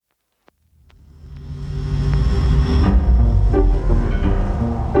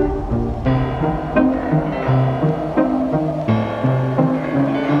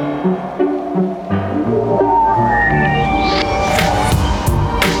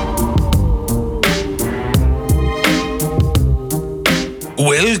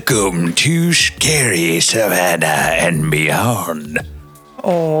Welcome to Scary Savannah and Beyond.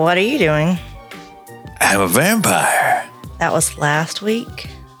 Oh, what are you doing? I'm a vampire. That was last week.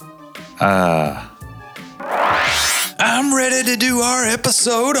 I'm ready to do our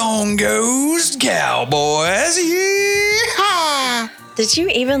episode on Ghost Cowboys. Yeehaw! Did you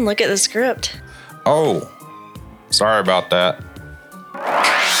even look at the script? Oh, sorry about that.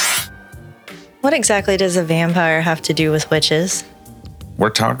 What exactly does a vampire have to do with witches? We're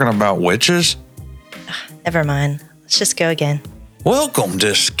talking about witches? Never mind. Let's just go again. Welcome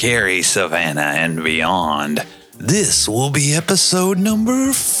to Scary Savannah and Beyond. This will be episode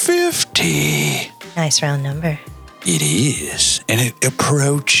number 50. Nice round number. It is, and it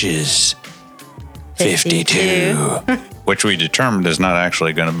approaches 52. Which we determined is not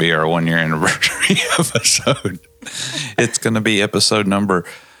actually going to be our 1 year anniversary episode. It's going to be episode number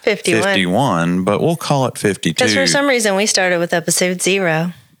 51, but we'll call it 52. Because for some reason we started with episode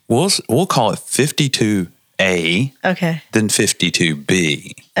 0. We'll call it 52A. Okay. Then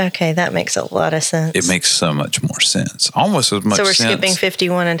 52B. Okay, that makes a lot of sense. It makes so much more sense. Almost as much sense. So we're skipping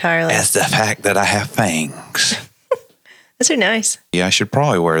 51 entirely. As the fact that I have fangs. Those are nice. Yeah, I should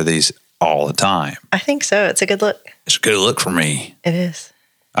probably wear these all the time. I think so. It's a good look. It's a good look for me. It is.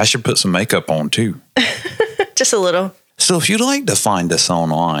 I should put some makeup on too. Just a little. So if you'd like to find us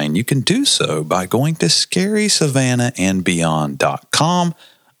online, you can do so by going to scarysavannahandbeyond.com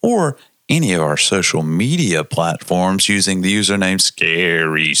or any of our social media platforms using the username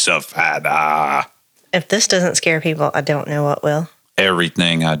Scary Savannah. If this doesn't scare people, I don't know what will.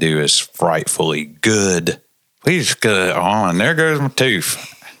 Everything I do is frightfully good. Please go on. There goes my tooth.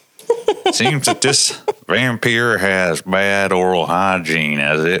 Seems that this vampire has bad oral hygiene,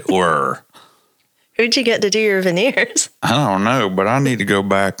 as it were. Who'd you get to do your veneers? I don't know, but I need to go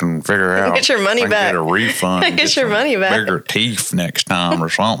back and figure out. Get your money back. Get a refund. Get your money back. Bigger teeth next time or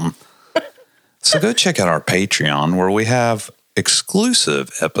something. So go check out our Patreon, where we have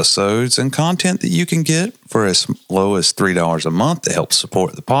exclusive episodes and content that you can get for as low as $3 a month to help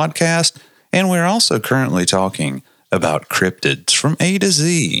support the podcast. And we're also currently talking about cryptids from A to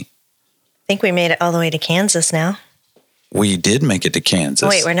Z. I think we made it all the way to Kansas now. We did make it to Kansas. Oh,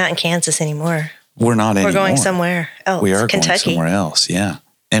 wait, we're not in Kansas anymore. We're not anymore. We're going somewhere else. We are Kentucky. going somewhere else, yeah.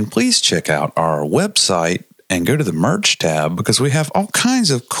 And please check out our website and go to the merch tab because we have all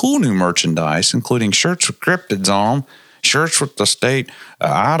kinds of cool new merchandise, including shirts with cryptids on them, shirts with the state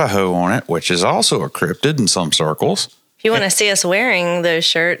of Idaho on it, which is also a cryptid in some circles. If you want to see us wearing those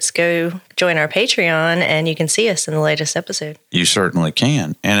shirts, go join our Patreon and you can see us in the latest episode. You certainly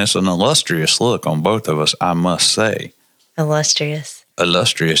can. And it's an illustrious look on both of us, I must say. Illustrious.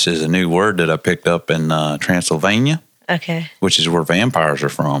 Illustrious is a new word that I picked up in Transylvania. Okay. Which is where vampires are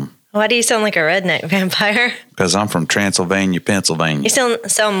from. Why do you sound like a redneck vampire? Because I'm from Transylvania, Pennsylvania. You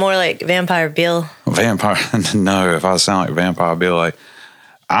sound more like Vampire Bill. Vampire? No, if I sound like Vampire Bill,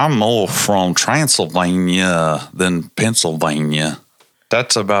 I'm more from Transylvania than Pennsylvania.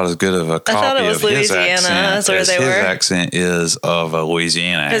 That's about as good of a copy of his accent That's where as they his were. accent is of a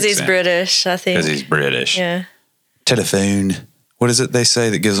Louisiana accent. Because he's British, I think. Because he's British. Yeah. Telephone. What is it they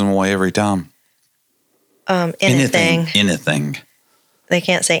say that gives them away every time? Anything. Anything. They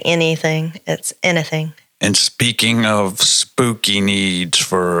can't say anything. It's anything. And speaking of spooky needs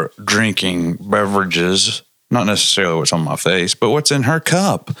for drinking beverages, not necessarily what's on my face, but what's in her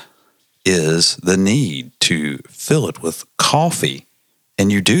cup is the need to fill it with coffee.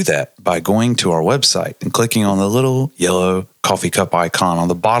 And you do that by going to our website and clicking on the little yellow coffee cup icon on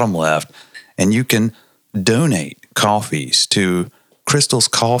the bottom left. And you can donate coffees to Crystal's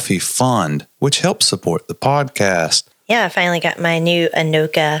Coffee Fund, which helps support the podcast. Yeah, I finally got my new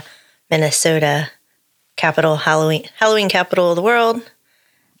Anoka, Minnesota capital, Halloween capital of the world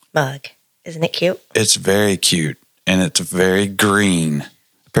mug. Isn't it cute? It's very cute, and it's very green.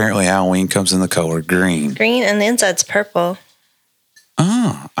 Apparently, Halloween comes in the color green. Green, and the inside's purple.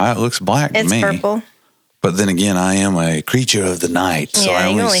 Oh, it looks black to me. It's purple. But then again, I am a creature of the night, so I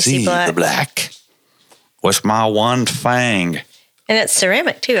only see the black. What's my one fang? And it's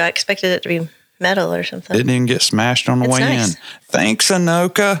ceramic, too. I expected it to be metal or something. Didn't even get smashed on the way in. Thanks,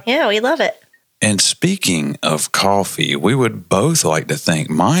 Anoka. Yeah, we love it. And speaking of coffee, we would both like to thank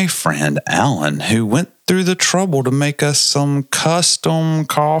my friend Alan, who went through the trouble to make us some custom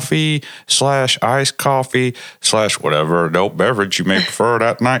coffee / iced coffee / whatever adult beverage you may prefer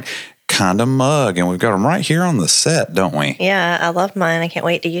that night kind of mug. And we've got them right here on the set, don't we? Yeah, I love mine. I can't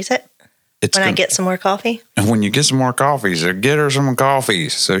wait to use it. When I get some more coffee? And when you get some more coffees, or get her some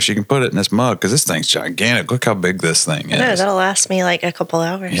coffees so she can put it in this mug, because this thing's gigantic. Look how big this thing is. No, that'll last me like a couple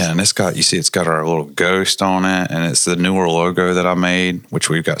hours. Yeah, and it's got our little ghost on it, and it's the newer logo that I made, which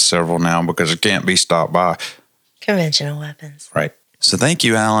we've got several now because it can't be stopped by. Conventional weapons. Right. So thank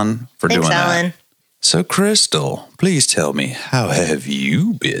you, Alan, for doing that. Thanks, Alan. So, Crystal, please tell me, how have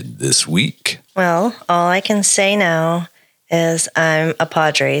you been this week? Well, all I can say now is I'm a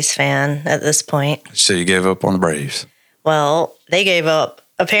Padres fan at this point. So you gave up on the Braves? Well, they gave up,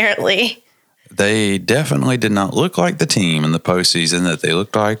 apparently. They definitely did not look like the team in the postseason that they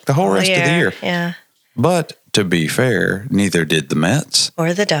looked like the whole rest of the year. Yeah. But to be fair, neither did the Mets.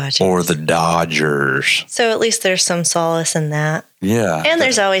 Or the Dodgers. So at least there's some solace in that. Yeah. And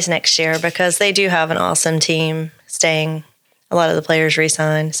there's always next year because they do have an awesome team staying. A lot of the players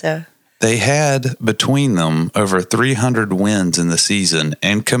re-signed, so. They had between them over 300 wins in the season,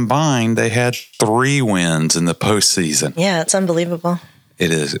 and combined, they had 3 wins in the postseason. Yeah, it's unbelievable.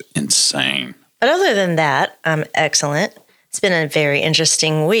 It is insane. But other than that, I'm excellent. It's been a very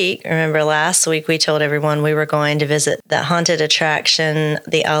interesting week. Remember last week we told everyone we were going to visit the haunted attraction,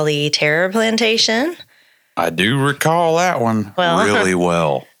 the Ali Terror Plantation. I do recall that one really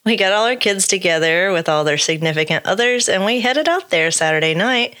well. We got all our kids together with all their significant others, and we headed out there Saturday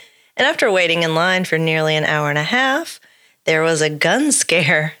night. And after waiting in line for nearly an hour and a half, there was a gun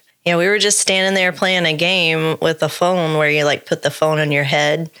scare. Yeah, we were just standing there playing a game with a phone where you like put the phone on your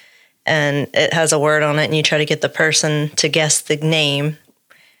head and it has a word on it and you try to get the person to guess the name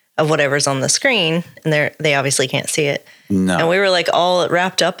of whatever's on the screen. And they obviously can't see it. No. And we were like all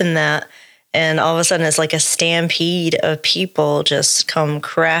wrapped up in that. And all of a sudden it's like a stampede of people just come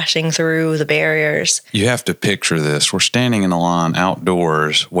crashing through the barriers. You have to picture this. We're standing in a line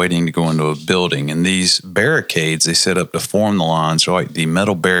outdoors waiting to go into a building. And these barricades they set up to form the lines are like the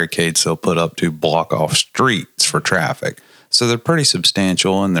metal barricades they'll put up to block off streets for traffic. So they're pretty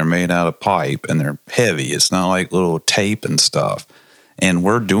substantial and they're made out of pipe and they're heavy. It's not like little tape and stuff. And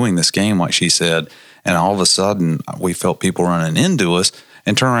we're doing this game, like she said, and all of a sudden we felt people running into us.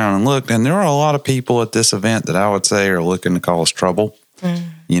 And turned around and looked, and there are a lot of people at this event that I would say are looking to cause trouble.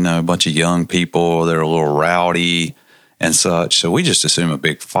 You know, a bunch of young people, they're a little rowdy and such. So we just assumed a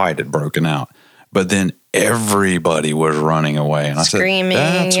big fight had broken out. But then everybody was running away. And Screaming,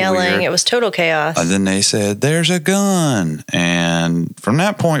 I said, yelling. Weird. It was total chaos. And then they said, there's a gun. And from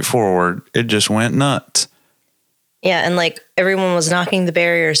that point forward, it just went nuts. Yeah, and like everyone was knocking the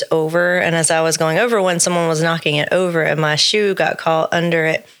barriers over. And as I was going over one, someone was knocking it over and my shoe got caught under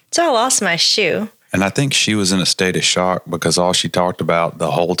it. So I lost my shoe. And I think she was in a state of shock because all she talked about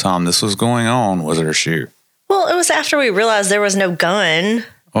the whole time this was going on was her shoe. Well, it was after we realized there was no gun.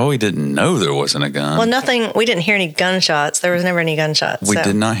 Well, we didn't know there wasn't a gun. Well, nothing. We didn't hear any gunshots. There was never any gunshots. We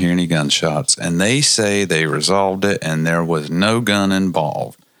did not hear any gunshots. And they say they resolved it and there was no gun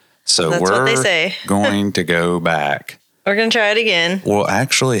involved. So that's what they say. Going to go back. We're going to try it again. We'll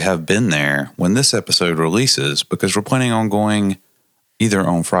actually have been there when this episode releases because we're planning on going either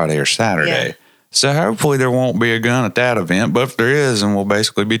on Friday or Saturday. Yeah. So hopefully there won't be a gun at that event, but if there is, and we'll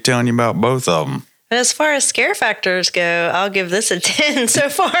basically be telling you about both of them. But as far as scare factors go, I'll give this a 10 so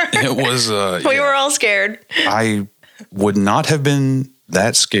far. It was... we were all scared. I would not have been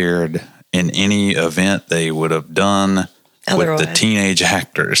that scared in any event they would have done with the teenage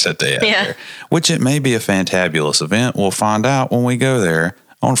actors that they had there. Which it may be a fantabulous event. We'll find out when we go there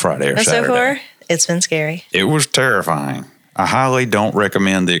on Friday or Saturday. So far, it's been scary. It was terrifying. I highly don't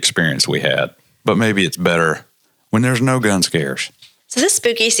recommend the experience we had, but maybe it's better when there's no gun scares. So this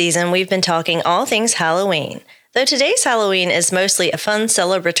spooky season, we've been talking all things Halloween. Though today's Halloween is mostly a fun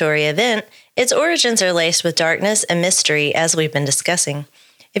celebratory event, its origins are laced with darkness and mystery, as we've been discussing.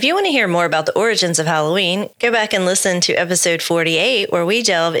 If you want to hear more about the origins of Halloween, go back and listen to episode 48, where we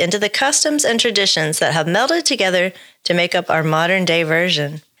delve into the customs and traditions that have melded together to make up our modern-day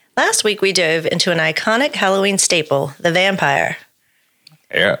version. Last week, we dove into an iconic Halloween staple, the vampire.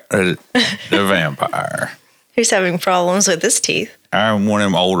 Yeah, the vampire. Who's having problems with his teeth? I'm one of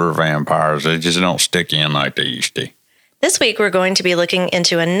them older vampires. They just don't stick in like they used to. This week, we're going to be looking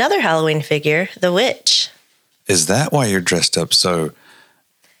into another Halloween figure, the witch. Is that why you're dressed up so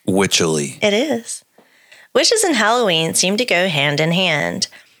witchily? It is. Witches and Halloween seem to go hand in hand.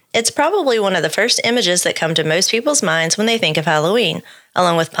 It's probably one of the first images that come to most people's minds when they think of Halloween,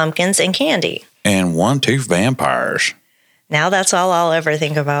 along with pumpkins and candy. And one-tooth vampires. Now that's all I'll ever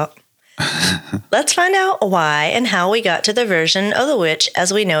think about. Let's find out why and how we got to the version of the witch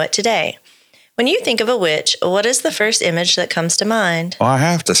as we know it today. When you think of a witch, what is the first image that comes to mind? Well, I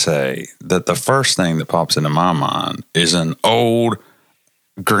have to say that the first thing that pops into my mind is an old,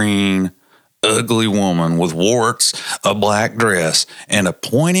 green, ugly woman with warts, a black dress, and a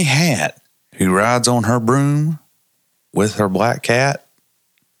pointy hat who rides on her broom with her black cat.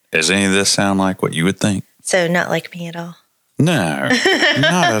 Does any of this sound like what you would think? So not like me at all. No,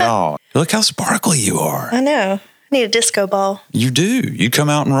 not at all. Look how sparkly you are. I know. I need a disco ball. You do. You come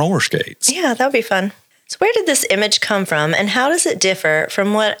out in roller skates. Yeah, that would be fun. So where did this image come from, and how does it differ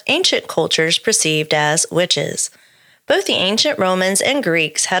from what ancient cultures perceived as witches? Both the ancient Romans and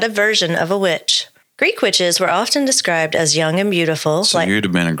Greeks had a version of a witch. Greek witches were often described as young and beautiful. So you'd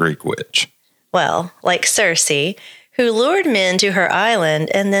have been a Greek witch. Well, like Circe, who lured men to her island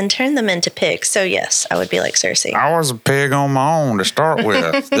and then turned them into pigs. So yes, I would be like Circe. I was a pig on my own to start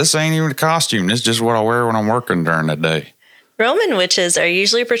with. This ain't even a costume. This is just what I wear when I'm working during the day. Roman witches are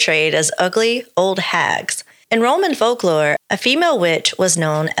usually portrayed as ugly, old hags. In Roman folklore, a female witch was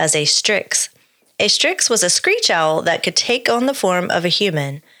known as a strix. A strix was a screech owl that could take on the form of a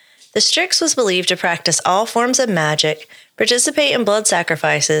human. The strix was believed to practice all forms of magic, participate in blood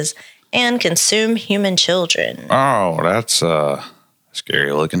sacrifices, and consume human children. Oh, that's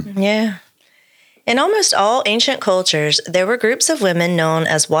scary looking. Yeah. In almost all ancient cultures, there were groups of women known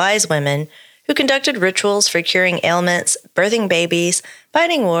as wise women who conducted rituals for curing ailments, birthing babies,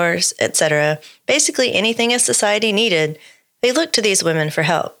 fighting wars, etc. Basically anything a society needed, they looked to these women for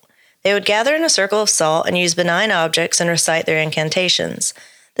help. They would gather in a circle of salt and use benign objects and recite their incantations.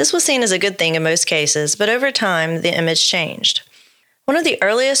 This was seen as a good thing in most cases, but over time, the image changed. One of the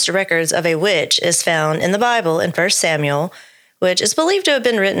earliest records of a witch is found in the Bible in 1 Samuel, which is believed to have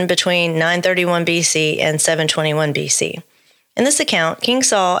been written between 931 BC and 721 BC. In this account, King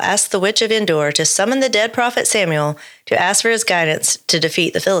Saul asked the witch of Endor to summon the dead prophet Samuel to ask for his guidance to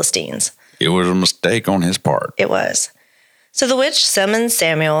defeat the Philistines. It was a mistake on his part. It was. So the witch summons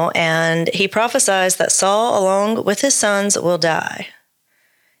Samuel, and he prophesies that Saul, along with his sons, will die.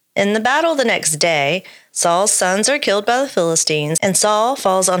 In the battle the next day, Saul's sons are killed by the Philistines, and Saul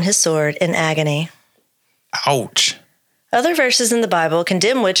falls on his sword in agony. Ouch. Other verses in the Bible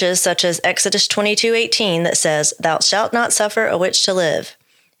condemn witches, such as Exodus 22:18 that says, "Thou shalt not suffer a witch to live."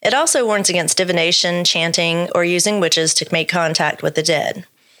 It also warns against divination, chanting, or using witches to make contact with the dead.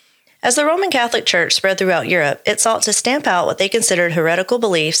 As the Roman Catholic Church spread throughout Europe, it sought to stamp out what they considered heretical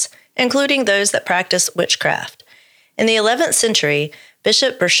beliefs, including those that practiced witchcraft. In the 11th century,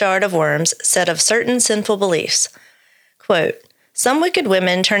 Bishop Burchard of Worms said of certain sinful beliefs, quote, "Some wicked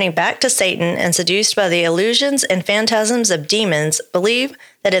women turning back to Satan and seduced by the illusions and phantasms of demons believe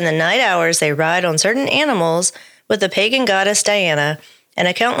that in the night hours they ride on certain animals with the pagan goddess Diana and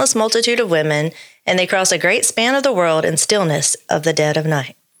a countless multitude of women, and they cross a great span of the world in stillness of the dead of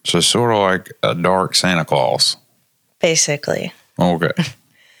night." So sort of like a dark Santa Claus. Basically. Okay.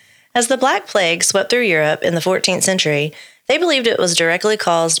 As the Black Plague swept through Europe in the 14th century, they believed it was directly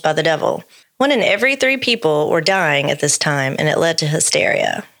caused by the devil. 1 in every 3 people were dying at this time, and it led to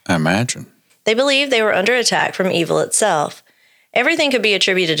hysteria. I imagine. They believed they were under attack from evil itself. Everything could be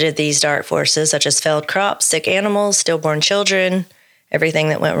attributed to these dark forces, such as failed crops, sick animals, stillborn children. Everything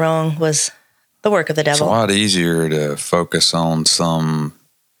that went wrong was the work of the devil. It's a lot easier to focus on some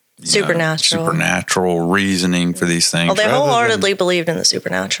supernatural reasoning for these things. Well, they wholeheartedly believed in the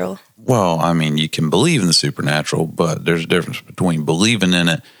supernatural. Well, I mean, you can believe in the supernatural, but there's a difference between believing in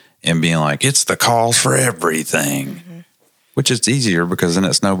it and being like, it's the cause for everything. Mm-hmm. Which is easier because then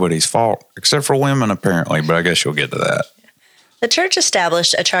it's nobody's fault, except for women, apparently, but I guess you'll get to that. The church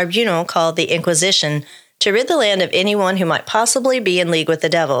established a tribunal called the Inquisition to rid the land of anyone who might possibly be in league with the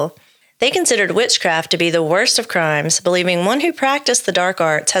devil. They considered witchcraft to be the worst of crimes, believing one who practiced the dark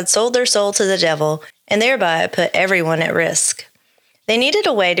arts had sold their soul to the devil and thereby put everyone at risk. They needed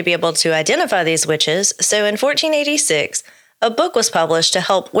a way to be able to identify these witches, so in 1486, a book was published to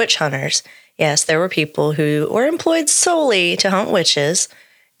help witch hunters. Yes, there were people who were employed solely to hunt witches,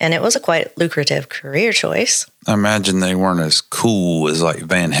 and it was a quite lucrative career choice. I imagine they weren't as cool as like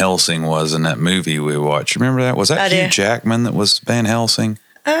Van Helsing was in that movie we watched. Remember that? Was that Hugh Jackman that was Van Helsing?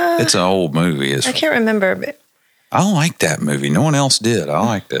 It's an old movie. I can't remember. But I like that movie. No one else did. I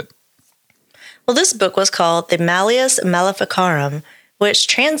liked it. Well, this book was called the Malleus Maleficarum, which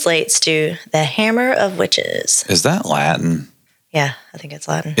translates to the Hammer of Witches. Is that Latin? Yeah, I think it's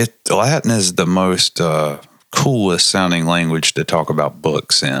Latin. Latin is the most coolest sounding language to talk about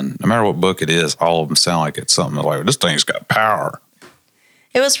books in. No matter what book it is, all of them sound like it's something like, this thing's got power.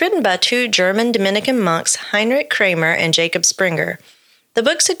 It was written by 2 German Dominican monks, Heinrich Kramer and Jacob Springer. The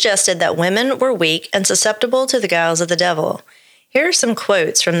book suggested that women were weak and susceptible to the guiles of the devil. Here are some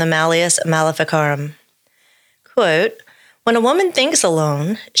quotes from the Malleus Maleficarum. Quote, "When a woman thinks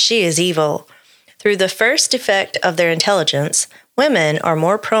alone, she is evil. Through the first defect of their intelligence, women are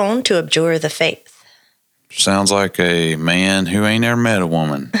more prone to abjure the faith. Sounds like a man who ain't ever met a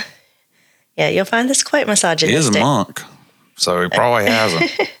woman. Yeah, you'll find this quite misogynistic. He is a monk, so he probably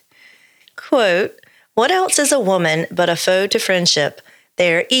hasn't. Quote, "What else is a woman but a foe to friendship?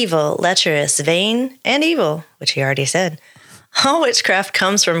 They are evil, lecherous, vain, and evil," which he already said. "All witchcraft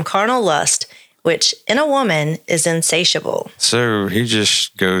comes from carnal lust, which in a woman is insatiable." So he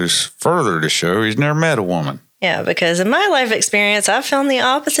just goes further to show he's never met a woman. Yeah, because in my life experience, I've found the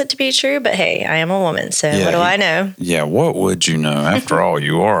opposite to be true, but hey, I am a woman, so what do I know? Yeah, what would you know? After all,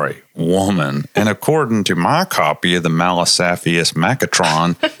 you are a woman. And according to my copy of the Malisaphius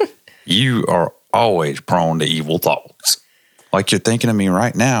Macatron, you are always prone to evil thoughts. Like you're thinking of me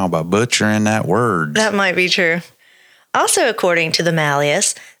right now by butchering that word. That might be true. Also, according to the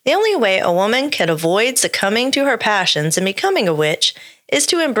Malleus, the only way a woman can avoid succumbing to her passions and becoming a witch is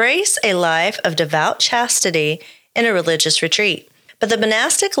to embrace a life of devout chastity in a religious retreat. But the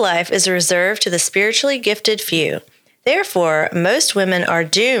monastic life is reserved to the spiritually gifted few. Therefore, most women are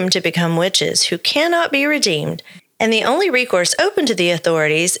doomed to become witches who cannot be redeemed, and the only recourse open to the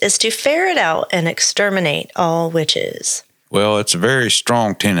authorities is to ferret out and exterminate all witches. Well, it's a very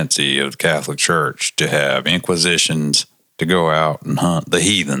strong tendency of the Catholic Church to have inquisitions to go out and hunt the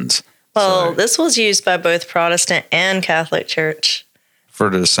heathens. Well, this was used by both Protestant and Catholic Church. For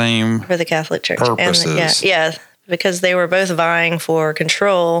the same For the Catholic Church. purposes. Yeah, because they were both vying for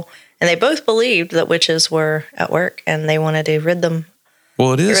control, and they both believed that witches were at work, and they wanted to rid them.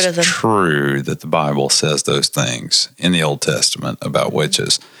 Well, it rid of is them. true that the Bible says those things in the Old Testament about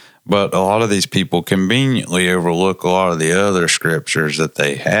witches. But a lot of these people conveniently overlook a lot of the other scriptures that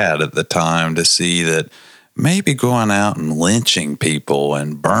they had at the time to see that maybe going out and lynching people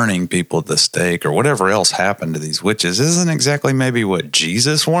and burning people at the stake or whatever else happened to these witches isn't exactly maybe what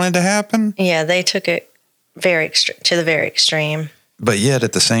Jesus wanted to happen. Yeah, they took it to the very extreme. But yet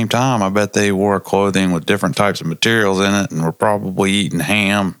at the same time, I bet they wore clothing with different types of materials in it and were probably eating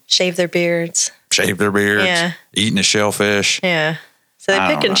ham, Shave their beards. shaved their beards, Yeah. eating a shellfish. Yeah. So I they don't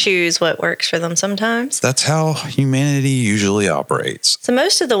pick and know. choose what works for them sometimes. That's how humanity usually operates. So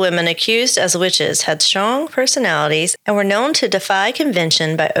most of the women accused as witches had strong personalities and were known to defy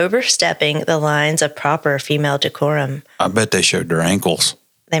convention by overstepping the lines of proper female decorum. I bet they showed their ankles.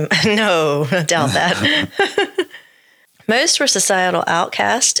 No, I doubt that. Most were societal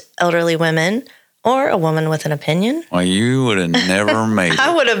outcasts, elderly women, or a woman with an opinion. Well, you would have never made it.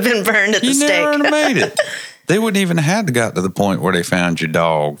 I would have been burned at the You stake. never would have made it. They wouldn't even have got to the point where they found your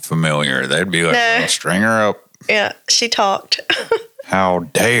dog familiar. They'd be like, No. well, string her up. Yeah, she talked. How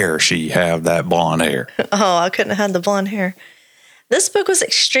dare she have that blonde hair? Oh, I couldn't have had the blonde hair. This book was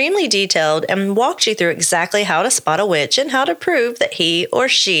extremely detailed and walked you through exactly how to spot a witch and how to prove that he or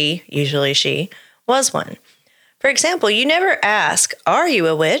she, usually she, was one. For example, you never ask, "Are you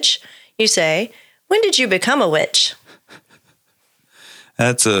a witch?" You say, "When did you become a witch?"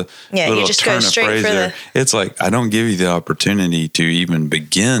 That's a Yeah, you little just go turn of straight phrase for there. It's like, I don't give you the opportunity to even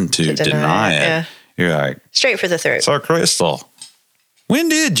begin to deny it. Yeah. You're like, Straight for the throat. so Crystal, when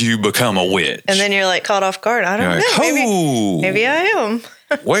did you become a witch? And then you're like caught off guard. I don't You're like, know. Maybe I am.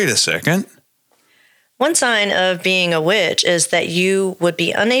 wait a second. One sign of being a witch is that you would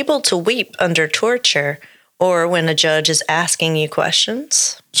be unable to weep under torture or when a judge is asking you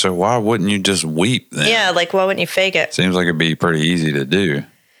questions. So why wouldn't you just weep then? Yeah, like why wouldn't you fake it? Seems like it'd be pretty easy to do.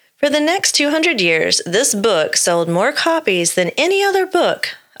 For the next 200 years, this book sold more copies than any other book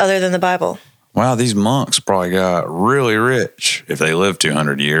other than the Bible. Wow, these monks probably got really rich if they lived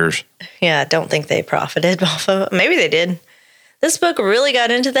 200 years. Yeah, I don't think they profited off of it. Maybe they did. This book really got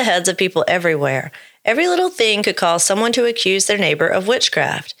into the heads of people everywhere. Every little thing could cause someone to accuse their neighbor of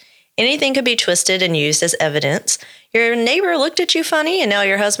witchcraft. Anything could be twisted and used as evidence. Your neighbor looked at you funny and now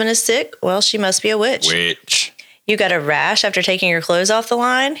your husband is sick. Well, she must be a witch. Witch. You got a rash after taking your clothes off the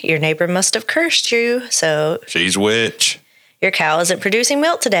line. Your neighbor must have cursed you. So She's witch. your cow isn't producing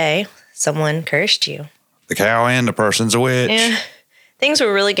milk today. Someone cursed you. The cow and the person's a witch. Yeah. Things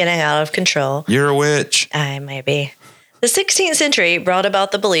were really getting out of control. You're a witch. I may be. The 16th century brought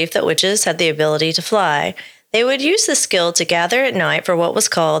about the belief that witches had the ability to fly. They would use this skill to gather at night for what was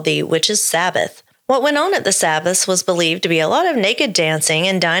called the witches' Sabbath. What went on at the Sabbaths was believed to be a lot of naked dancing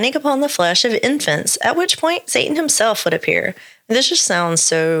and dining upon the flesh of infants, at which point Satan himself would appear. This just sounds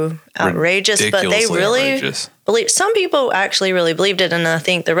so outrageous, but they Ridiculously really outrageous. believe. Some people actually really believed it, and I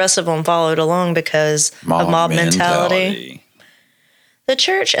think the rest of them followed along because of mob mentality. The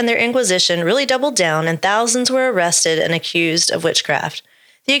church and their inquisition really doubled down, and thousands were arrested and accused of witchcraft.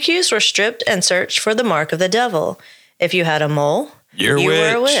 The accused were stripped and searched for the mark of the devil. If you had a mole, You're a you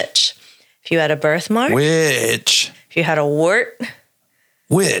were a witch. witch. If you had a birthmark, Witch. if you had a wart,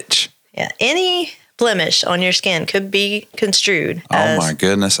 Witch. yeah, any blemish on your skin could be construed as... Oh my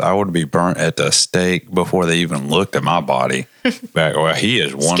goodness, I would be burnt at the stake before they even looked at my body. Well, he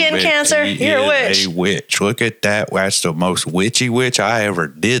is one Skin witch. cancer, He you're a is witch. a witch. Look at that. That's the most witchy witch I ever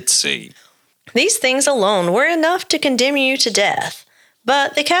did see. These things alone were enough to condemn you to death.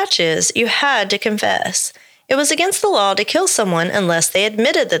 But the catch is, you had to confess. It was against the law to kill someone unless they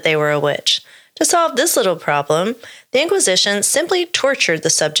admitted that they were a witch. To solve this little problem, the Inquisition simply tortured the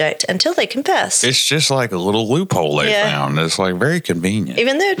subject until they confessed. It's just like a little loophole they found. It's like very convenient.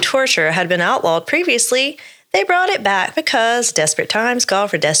 Even though torture had been outlawed previously, they brought it back because desperate times call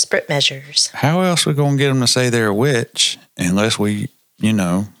for desperate measures. How else we going to get them to say they're a witch unless we,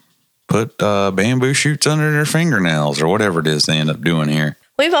 put bamboo shoots under their fingernails or whatever it is they end up doing here?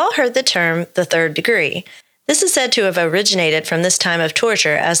 We've all heard the term the third degree. This is said to have originated from this time of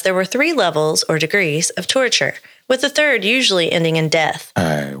torture, as there were 3 levels or degrees of torture, with the third usually ending in death.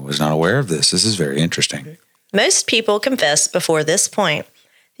 I was not aware of this. This is very interesting. Most people confessed before this point.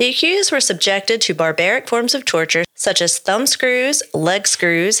 The accused were subjected to barbaric forms of torture, such as thumb screws, leg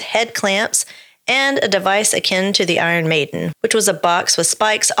screws, head clamps, and a device akin to the Iron Maiden, which was a box with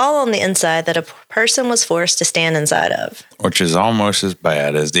spikes all on the inside that a person was forced to stand inside of. Which is almost as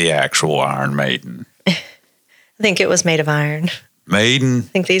bad as the actual Iron Maiden. I think it was made of iron. Maiden? I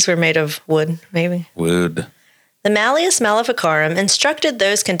think these were made of wood, maybe. Wood. The Malleus Maleficarum instructed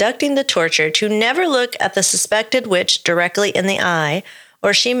those conducting the torture to never look at the suspected witch directly in the eye,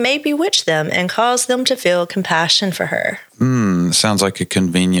 or she may bewitch them and cause them to feel compassion for her. Sounds like a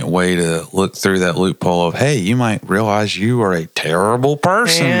convenient way to look through that loophole of, hey, you might realize you are a terrible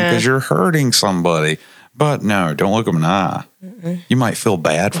person because you're hurting somebody. But no, don't look them in the eye. You might feel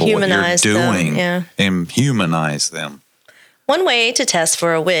bad for Humanize what you're doing them, and humanize them. One way to test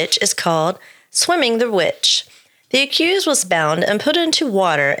for a witch is called swimming the witch. The accused was bound and put into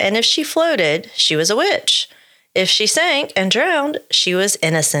water, and if she floated, she was a witch. If she sank and drowned, she was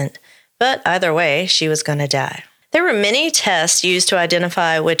innocent. But either way, she was going to die. There were many tests used to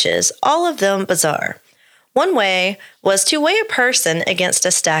identify witches, all of them bizarre. One way was to weigh a person against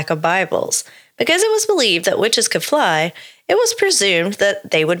a stack of Bibles. Because it was believed that witches could fly, it was presumed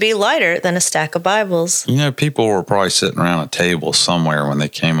that they would be lighter than a stack of Bibles. People were probably sitting around a table somewhere when they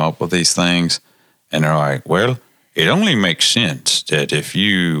came up with these things, and they're like, well, it only makes sense that if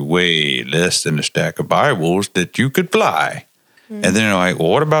you weigh less than a stack of Bibles, that you could fly. And then they're like, well,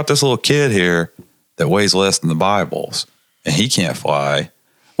 what about this little kid here that weighs less than the Bibles, and he can't fly?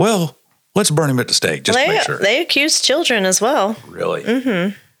 Well, let's burn him at the stake just to make sure. They accused children as well.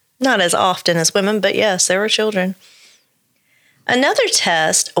 Really? Not as often as women, but yes, there were children. Another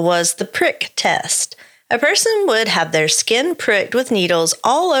test was the prick test. A person would have their skin pricked with needles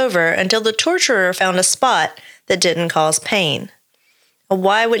all over until the torturer found a spot that didn't cause pain.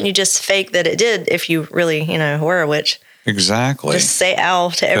 Why wouldn't you just fake that it did if you really, were a witch? Exactly. Just say ow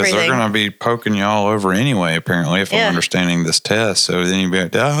to everything. Because they're going to be poking you all over anyway, apparently, if I'm understanding this test. So then you'd be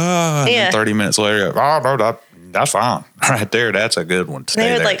like, and then 30 minutes later, no, that's fine. Right there, that's a good one.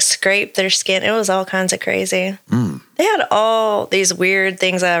 They would scrape their skin. It was all kinds of crazy. They had all these weird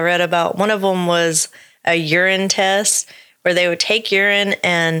things I read about. One of them was a urine test where they would take urine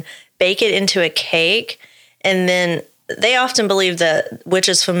and bake it into a cake. And then they often believed that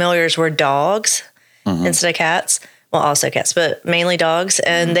witches' familiars were dogs instead of cats. Well, also cats, but mainly dogs.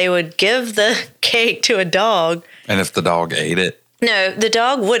 And they would give the cake to a dog. And if the dog ate it? No, the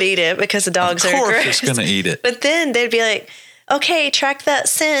dog would eat it because the dogs are gross. Of course it's going to eat it. But then they'd be like, okay, track that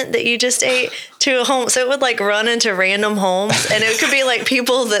scent that you just ate to a home. So it would run into random homes, and it could be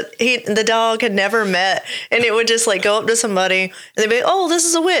people that the dog had never met, and it would just go up to somebody and they'd be, oh, this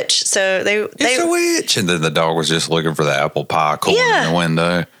is a witch. So it's a witch. And then the dog was just looking for the apple pie cooling in the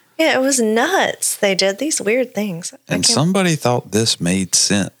window. Yeah, it was nuts. They did these weird things. And somebody thought this made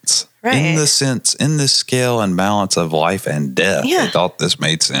sense. Right. In the scale and balance of life and death. Yeah. They thought this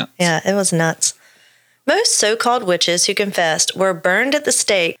made sense. Yeah, it was nuts. Most so-called witches who confessed were burned at the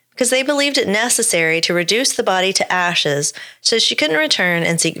stake because they believed it necessary to reduce the body to ashes so she couldn't return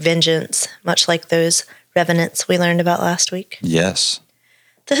and seek vengeance, much like those revenants we learned about last week. Yes.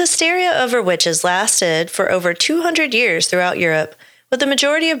 The hysteria over witches lasted for over 200 years throughout Europe, with the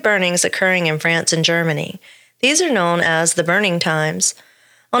majority of burnings occurring in France and Germany. These are known as the burning times.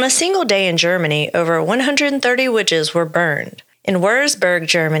 On a single day in Germany, over 130 witches were burned. In Würzburg,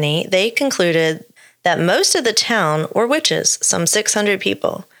 Germany, they concluded that most of the town were witches, some 600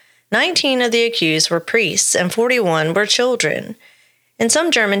 people. 19 of the accused were priests and 41 were children. In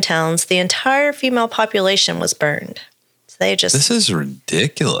some German towns, the entire female population was burned. So This is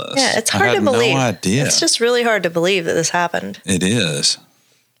ridiculous. Yeah, it's hard to believe. I had no idea. It's just really hard to believe that this happened. It is.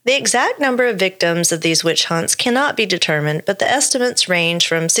 The exact number of victims of these witch hunts cannot be determined, but the estimates range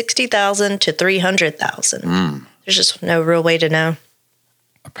from 60,000 to 300,000. There's just no real way to know.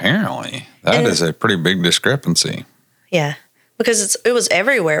 Apparently. That is a pretty big discrepancy. Yeah, because it was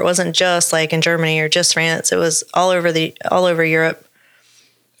everywhere. It wasn't just like in Germany or just France. It was all over Europe.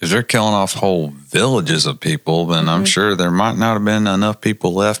 If they're killing off whole villages of people, then I'm sure there might not have been enough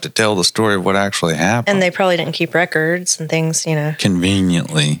people left to tell the story of what actually happened. And they probably didn't keep records and things,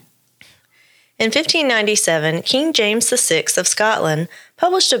 Conveniently. In 1597, King James VI of Scotland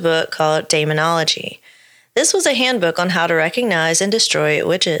published a book called Daemonology. This was a handbook on how to recognize and destroy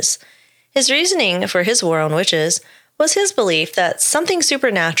witches. His reasoning for his war on witches was his belief that something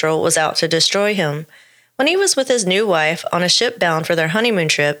supernatural was out to destroy him. When he was with his new wife on a ship bound for their honeymoon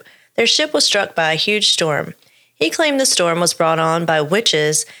trip, their ship was struck by a huge storm. He claimed the storm was brought on by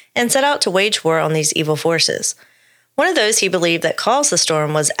witches and set out to wage war on these evil forces. One of those he believed that caused the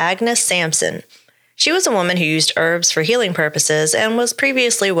storm was Agnes Sampson. She was a woman who used herbs for healing purposes and was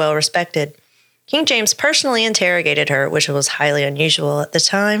previously well respected. King James personally interrogated her, which was highly unusual at the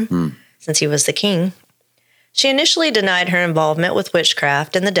time, since he was the king. She initially denied her involvement with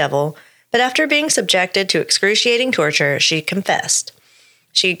witchcraft and the devil, but after being subjected to excruciating torture, she confessed.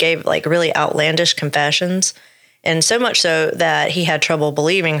 She gave really outlandish confessions, and so much so that he had trouble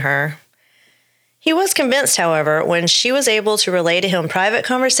believing her. He was convinced, however, when she was able to relay to him private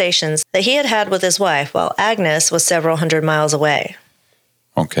conversations that he had had with his wife while Agnes was several hundred miles away.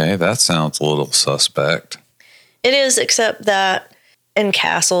 Okay, that sounds a little suspect. It is, except that in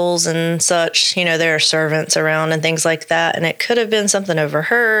castles and such, there are servants around and things like that, and it could have been something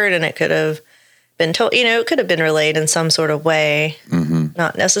overheard, and it could have been told, it could have been relayed in some sort of way,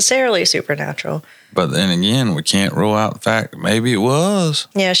 not necessarily supernatural. But then again, we can't rule out the fact that maybe it was.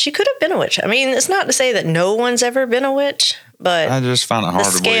 Yeah, she could have been a witch. I mean, it's not to say that no one's ever been a witch, but I just find it hard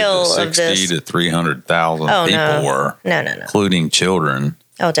to believe that 60 to 300,000 people were. No. Including children.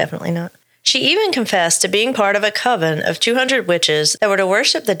 Oh, definitely not. She even confessed to being part of a coven of 200 witches that were to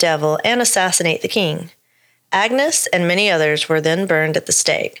worship the devil and assassinate the king. Agnes and many others were then burned at the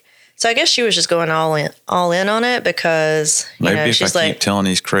stake. So I guess she was just going all in on it because, maybe if she's I keep telling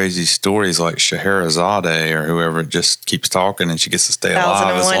these crazy stories like Scheherazade or whoever just keeps talking and she gets to stay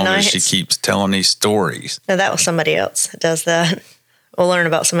alive as long as she keeps telling these stories. No, that was somebody else that does that. We'll learn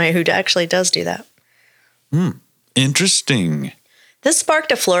about somebody who actually does do that. Interesting. This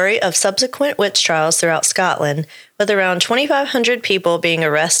sparked a flurry of subsequent witch trials throughout Scotland, with around 2,500 people being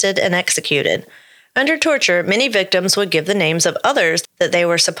arrested and executed. Under torture, many victims would give the names of others that they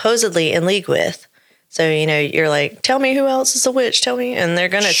were supposedly in league with. So, you're like, tell me who else is a witch, tell me. And they're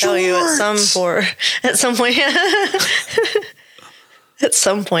going to tell you at some point, at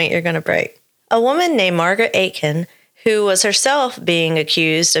some point you're going to break. A woman named Margaret Aitken, who was herself being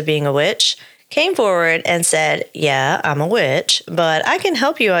accused of being a witch, came forward and said, yeah, I'm a witch, but I can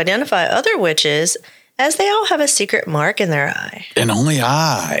help you identify other witches as they all have a secret mark in their eye. And only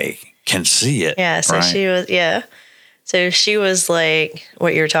I can see it. Yeah, so right? So she was like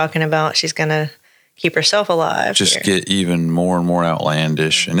what you're talking about. She's going to keep herself alive. Just get even more and more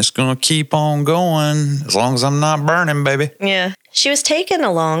outlandish. And it's going to keep on going as long as I'm not burning, baby. Yeah. She was taken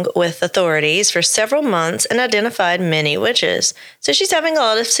along with authorities for several months and identified many witches. So she's having a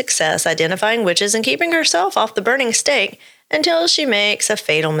lot of success identifying witches and keeping herself off the burning stake until she makes a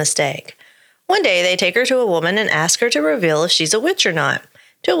fatal mistake. One day they take her to a woman and ask her to reveal if she's a witch or not,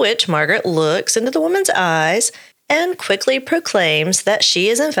 to which Margaret looks into the woman's eyes and quickly proclaims that she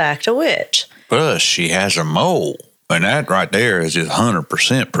is in fact a witch. Plus, she has a mole, and that right there is just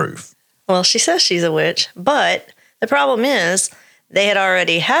 100% proof. Well, she says she's a witch, but the problem is they had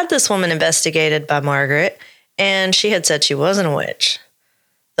already had this woman investigated by Margaret, and she had said she wasn't a witch.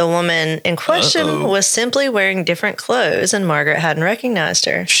 The woman in question was simply wearing different clothes, and Margaret hadn't recognized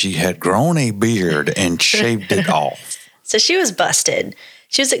her. She had grown a beard and shaved it off. So she was busted.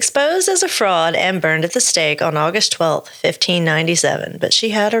 She was exposed as a fraud and burned at the stake on August 12th, 1597, but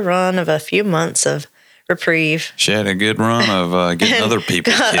she had a run of a few months of reprieve. She had a good run of getting other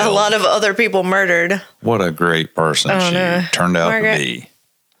people killed. A lot of other people murdered. What a great person she turned out to be.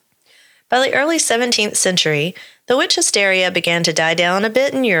 By the early 17th century, the witch hysteria began to die down a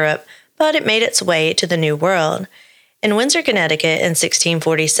bit in Europe, but it made its way to the New World. In Windsor, Connecticut in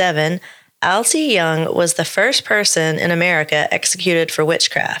 1647, Alcee Young was the first person in America executed for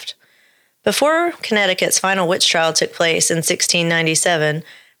witchcraft. Before Connecticut's final witch trial took place in 1697,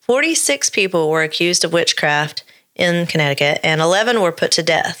 46 people were accused of witchcraft in Connecticut, and 11 were put to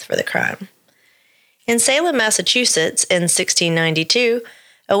death for the crime. In Salem, Massachusetts, in 1692,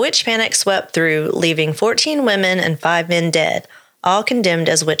 a witch panic swept through, leaving 14 women and 5 men dead, all condemned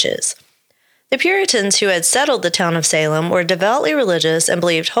as witches. The Puritans who had settled the town of Salem were devoutly religious and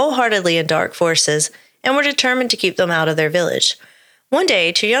believed wholeheartedly in dark forces and were determined to keep them out of their village. One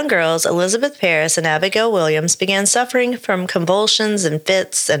day, 2 young girls, Elizabeth Parris and Abigail Williams, began suffering from convulsions and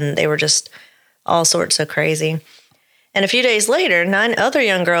fits, and they were just all sorts of crazy. And a few days later, 9 other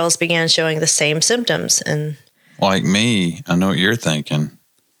young girls began showing the same symptoms. And like me, I know what you're thinking.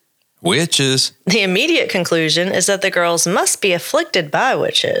 Witches. The immediate conclusion is that the girls must be afflicted by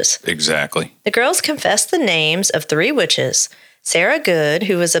witches. Exactly. The girls confessed the names of 3 witches: Sarah Good,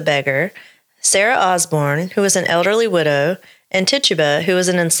 who was a beggar, Sarah Osborne, who was an elderly widow, and Tituba, who was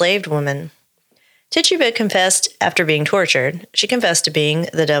an enslaved woman. Tituba confessed after being tortured. She confessed to being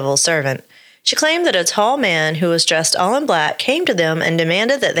the devil's servant. She claimed that a tall man who was dressed all in black came to them and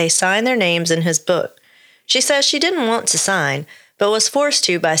demanded that they sign their names in his book. She says she didn't want to sign, but was forced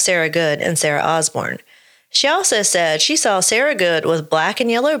to by Sarah Good and Sarah Osborne. She also said she saw Sarah Good with black and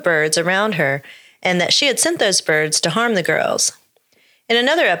yellow birds around her, and that she had sent those birds to harm the girls. In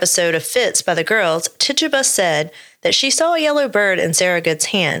another episode of Fits by the girls, Tituba said that she saw a yellow bird in Sarah Good's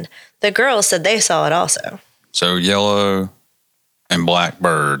hand. The girls said they saw it also. So yellow and black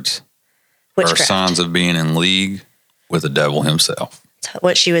birds Witchcraft. are signs of being in league with the devil himself. That's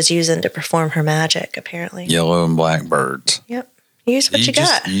what she was using to perform her magic, apparently. Yellow and black birds. Yep. Use what you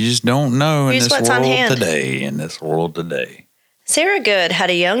got. You just don't know in Use this what's on hand. world today. Sarah Good had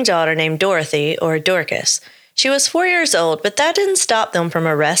a young daughter named Dorothy, or Dorcas. She was 4 years old, but that didn't stop them from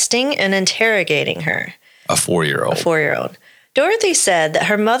arresting and interrogating her. A 4-year-old. A 4-year-old. Dorothy said that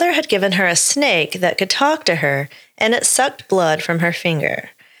her mother had given her a snake that could talk to her, and it sucked blood from her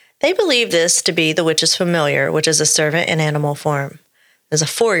finger. They believed this to be the witch's familiar, which is a servant in animal form. There's a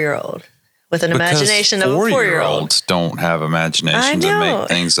 4-year-old with an imagination of a 4-year-old. 4-year-olds don't have imagination to make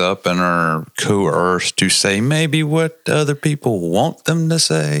things up and are coerced to say maybe what other people want them to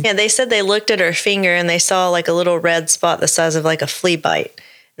say. Yeah, they said they looked at her finger and they saw like a little red spot the size of like a flea bite.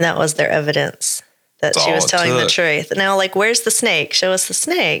 And that was their evidence that she was telling the truth. Now, like, where's the snake? Show us the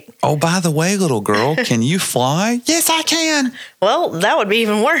snake. Oh, by the way, little girl, can you fly? Yes, I can. Well, that would be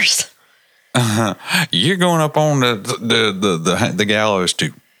even worse. You're going up on the gallows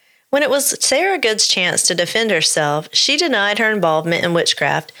too. When it was Sarah Good's chance to defend herself, she denied her involvement in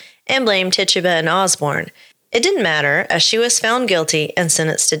witchcraft and blamed Tituba and Osborne. It didn't matter, as she was found guilty and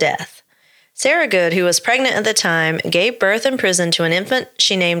sentenced to death. Sarah Good, who was pregnant at the time, gave birth in prison to an infant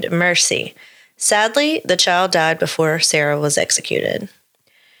she named Mercy. Sadly, the child died before Sarah was executed.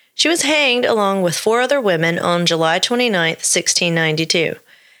 She was hanged along with 4 other women on July 29, 1692.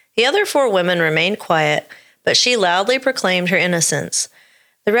 The other 4 women remained quiet, but she loudly proclaimed her innocence.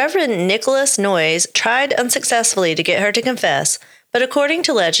 The Reverend Nicholas Noyes tried unsuccessfully to get her to confess, but according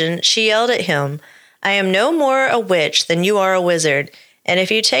to legend, she yelled at him, "I am no more a witch than you are a wizard, and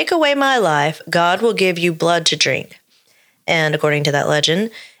if you take away my life, God will give you blood to drink." And according to that legend,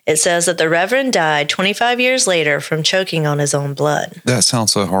 it says that the Reverend died 25 years later from choking on his own blood. That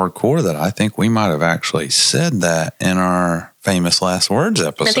sounds so hardcore that I think we might have actually said that in our famous Last Words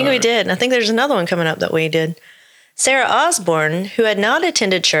episode. I think we did. I think there's another one coming up that we did. Sarah Osborne, who had not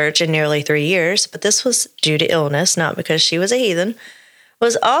attended church in nearly 3 years, but this was due to illness, not because she was a heathen,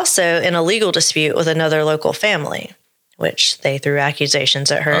 was also in a legal dispute with another local family, which they threw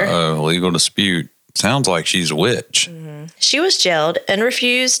accusations at her. Legal dispute. Sounds like she's a witch. Mm-hmm. She was jailed and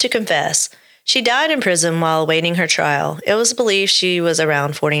refused to confess. She died in prison while awaiting her trial. It was believed she was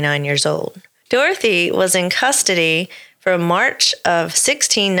around 49 years old. Dorothy was in custody from March of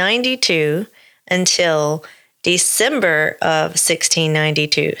 1692 until December of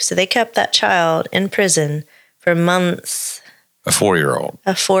 1692. So they kept that child in prison for months. A 4-year-old.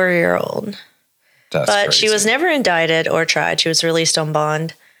 A 4-year-old. But crazy. She was never indicted or tried. She was released on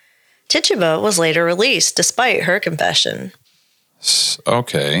bond. Tituba was later released despite her confession.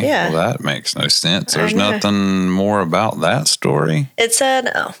 Okay. Yeah. Well, that makes no sense. There's nothing more about that story. It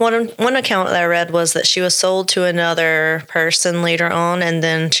said, one account that I read was that she was sold to another person later on, and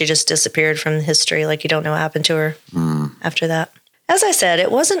then she just disappeared from history. Like, you don't know what happened to her after that. As I said,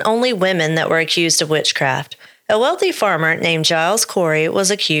 it wasn't only women that were accused of witchcraft. A wealthy farmer named Giles Corey was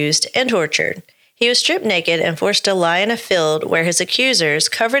accused and tortured. He was stripped naked and forced to lie in a field where his accusers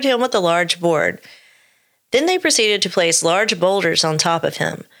covered him with a large board. Then they proceeded to place large boulders on top of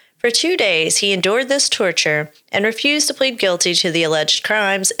him. For 2 days, he endured this torture and refused to plead guilty to the alleged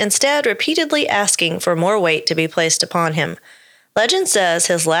crimes, instead repeatedly asking for more weight to be placed upon him. Legend says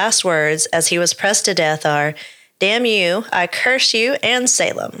his last words as he was pressed to death are, Damn you, I curse you, and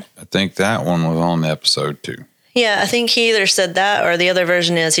Salem. I think that one was on episode 2. Yeah, I think he either said that or the other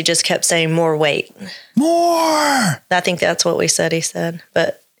version is he just kept saying more weight. More! I think that's what we said he said.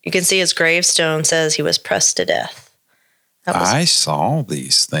 But you can see his gravestone says he was pressed to death. I saw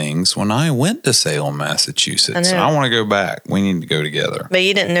these things when I went to Salem, Massachusetts. I know. I want to go back. We need to go together. But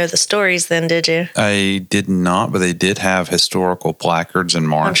you didn't know the stories then, did you? I did not, but they did have historical placards and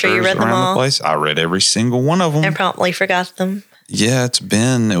markers sure you read them around all. the place. I read every single one of them. And promptly forgot them. Yeah,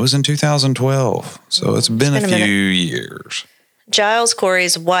 it was in 2012. So it's been a few years. Giles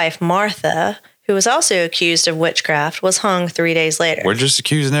Corey's wife, Martha, who was also accused of witchcraft, was hung 3 days later. We're just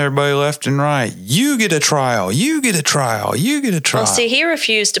accusing everybody left and right. You get a trial. You get a trial. You get a trial. Well, see, he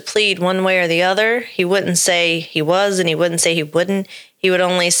refused to plead one way or the other. He wouldn't say he was and he wouldn't say he wouldn't. He would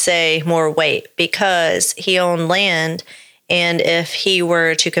only say more weight because he owned land. And if he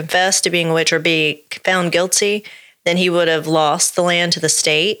were to confess to being a witch or be found guilty, then he would have lost the land to the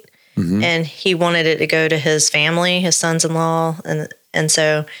state. Mm-hmm. And he wanted it to go to his family, his sons-in-law. And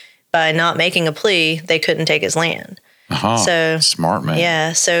so by not making a plea, they couldn't take his land. So smart man.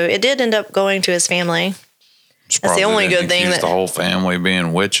 Yeah, so it did end up going to his family. That's the only good thing. The whole family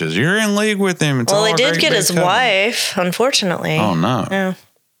being witches. You're in league with him. Well, they did get his wife, unfortunately. Oh, no. Yeah.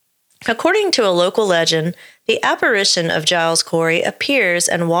 According to a local legend, the apparition of Giles Corey appears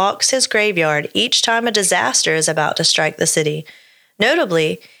and walks his graveyard each time a disaster is about to strike the city.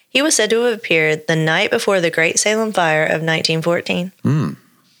 Notably, he was said to have appeared the night before the Great Salem Fire of 1914.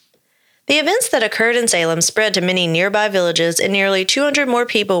 The events that occurred in Salem spread to many nearby villages, and nearly 200 more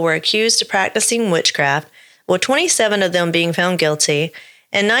people were accused of practicing witchcraft, with 27 of them being found guilty,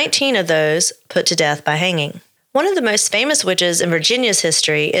 and 19 of those put to death by hanging. One of the most famous witches in Virginia's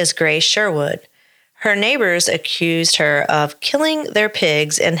history is Grace Sherwood. Her neighbors accused her of killing their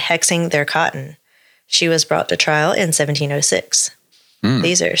pigs and hexing their cotton. She was brought to trial in 1706.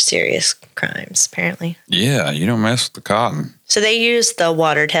 These are serious crimes, apparently. Yeah, you don't mess with the cotton. So they used the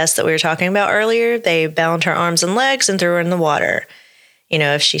water test that we were talking about earlier. They bound her arms and legs and threw her in the water. You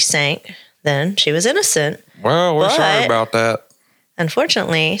know, if she sank, then she was innocent. Well, we're sorry about that.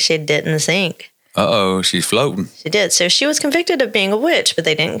 Unfortunately, she didn't sink. Uh-oh, she's floating. She did. So she was convicted of being a witch, but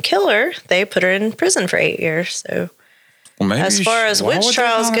they didn't kill her. They put her in prison for 8 years. So well, maybe as far as witch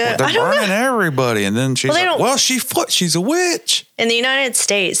trials go, I don't know. Everybody, and then she's she's a witch. In the United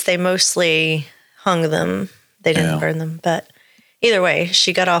States, they mostly hung them. They didn't burn them, but either way,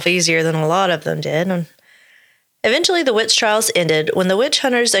 she got off easier than a lot of them did. And eventually, the witch trials ended when the witch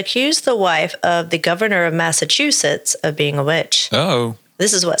hunters accused the wife of the governor of Massachusetts of being a witch. Oh.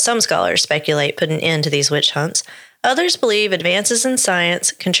 This is what some scholars speculate put an end to these witch hunts. Others believe advances in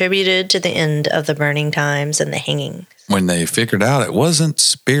science contributed to the end of the burning times and the hanging. When they figured out it wasn't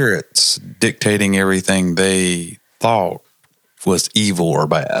spirits dictating everything they thought was evil or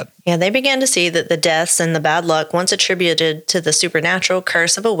bad. Yeah, they began to see that the deaths and the bad luck once attributed to the supernatural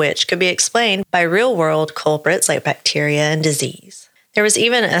curse of a witch could be explained by real-world culprits like bacteria and disease. There was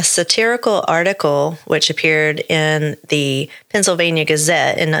even a satirical article which appeared in the Pennsylvania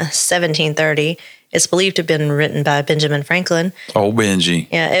Gazette in 1730. It's believed to have been written by Benjamin Franklin. Oh, Benji.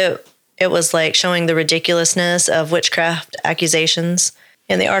 Yeah, it was like showing the ridiculousness of witchcraft accusations.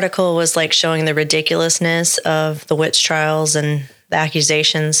 And the article was like showing the ridiculousness of the witch trials and the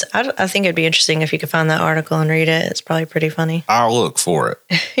accusations. I think it'd be interesting if you could find that article and read it. It's probably pretty funny. I'll look for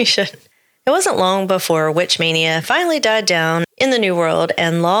it. You should. It wasn't long before witch mania finally died down in the New World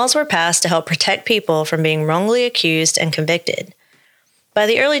and laws were passed to help protect people from being wrongly accused and convicted. By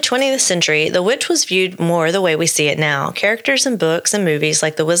the early 20th century, the witch was viewed more the way we see it now. Characters in books and movies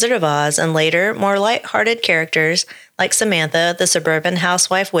like The Wizard of Oz, and later, more light-hearted characters like Samantha, the suburban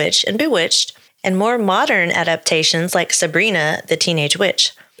housewife witch, and Bewitched, and more modern adaptations like Sabrina, the Teenage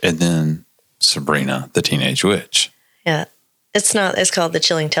Witch. And then Sabrina, the Teenage Witch. Yeah. It's called The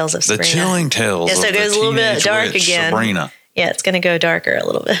Chilling Tales of Sabrina. The Chilling Tales of so it goes a little bit dark Witch, again. Sabrina. Yeah, it's going to go darker a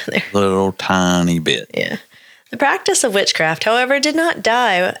little bit there. Little tiny bit. Yeah. The practice of witchcraft, however, did not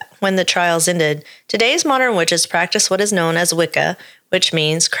die when the trials ended. Today's modern witches practice what is known as Wicca, which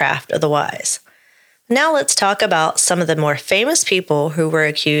means craft of the wise. Now let's talk about some of the more famous people who were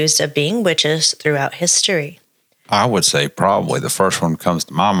accused of being witches throughout history. I would say probably the first one that comes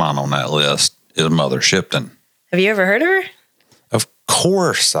to my mind on that list is Mother Shipton. Have you ever heard of her? Of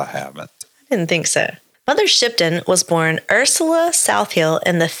course I haven't. I didn't think so. Mother Shipton was born Ursula Southill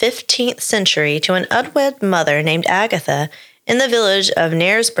in the 15th century to an unwed mother named Agatha in the village of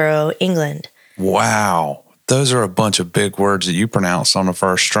Knaresborough, England. Wow. Those are a bunch of big words that you pronounced on the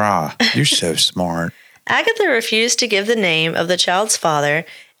first try. You're so smart. Agatha refused to give the name of the child's father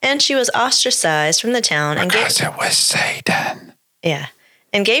and she was ostracized from the town Because it was Satan.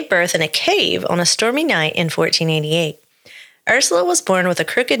 and gave birth in a cave on a stormy night in 1488. Ursula was born with a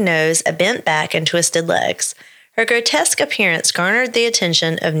crooked nose, a bent back, and twisted legs. Her grotesque appearance garnered the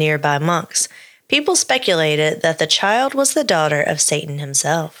attention of nearby monks. People speculated that the child was the daughter of Satan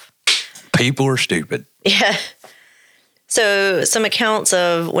himself. People are stupid. Yeah. So some accounts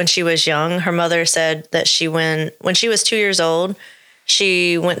of when she was young, her mother said that when she was 2 years old,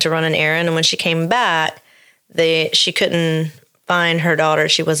 she went to run an errand, and when she came back, she couldn't find her daughter.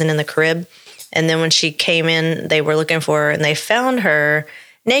 She wasn't in the crib. And then when she came in, they were looking for her, and they found her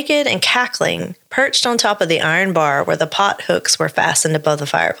naked and cackling, perched on top of the iron bar where the pot hooks were fastened above the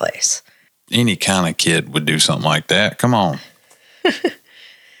fireplace. Any kind of kid would do something like that. Come on.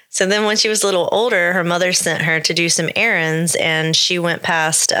 So then when she was a little older, her mother sent her to do some errands, and she went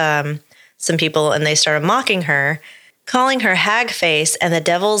past some people, and they started mocking her, calling her hag face and the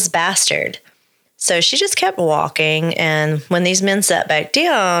devil's bastard. So she just kept walking, and when these men sat back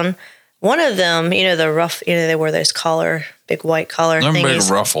down, one of them, the rough, they wore those big white collar Them thingies.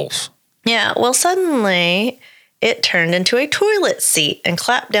 big ruffles. Yeah, well, suddenly it turned into a toilet seat and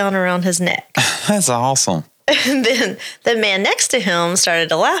clapped down around his neck. That's awesome. And then the man next to him started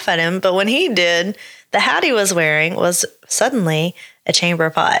to laugh at him, but when he did, the hat he was wearing was suddenly a chamber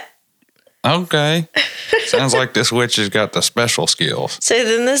pot. Okay. Sounds like this witch has got the special skills. So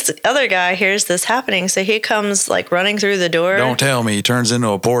then this other guy hears this happening, so he comes running through the door. Don't tell me he turns into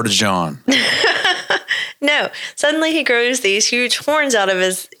a porta-john. No, suddenly he grows these huge horns out of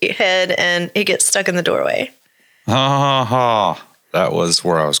his head, and he gets stuck in the doorway. Ha ha ha. That was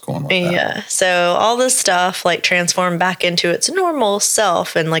where I was going with that. Yeah, so all this stuff transformed back into its normal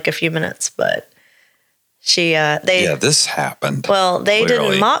self in a few minutes, but this happened. Well, they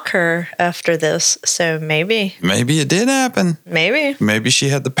clearly. didn't mock her after this, so maybe Maybe it did happen. Maybe she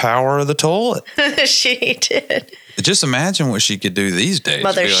had the power of the toilet. she did. Just imagine what she could do these days.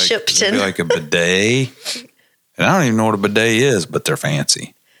 Mother It'd Shipton. be like a bidet. And I don't even know what a bidet is, but they're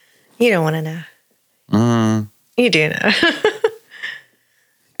fancy. You don't want to know. You do know.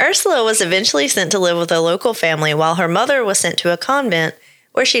 Ursula was eventually sent to live with a local family while her mother was sent to a convent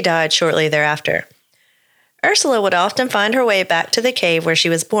where she died shortly thereafter. Ursula would often find her way back to the cave where she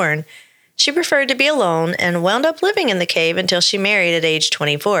was born. She preferred to be alone and wound up living in the cave until she married at age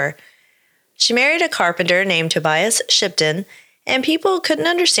 24. She married a carpenter named Tobias Shipton, and people couldn't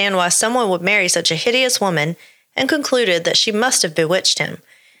understand why someone would marry such a hideous woman and concluded that she must have bewitched him.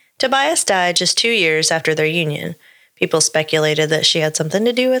 Tobias died just 2 years after their union. People speculated that she had something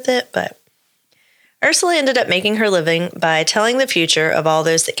to do with it, but Ursula ended up making her living by telling the future of all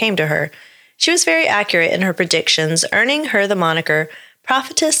those that came to her. She was very accurate in her predictions, earning her the moniker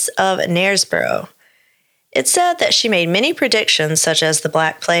Prophetess of Knaresborough. It's said that she made many predictions such as the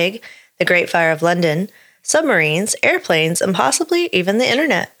Black Plague, the Great Fire of London, submarines, airplanes, and possibly even the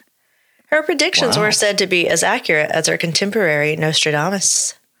internet. Her predictions were said to be as accurate as her contemporary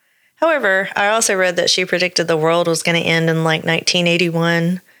Nostradamus. However, I also read that she predicted the world was going to end in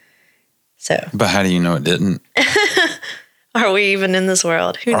 1981. So, But how do you know it didn't? are we even in this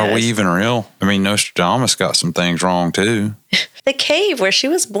world? Who knows? Are we even real? I mean, Nostradamus got some things wrong too. The cave where she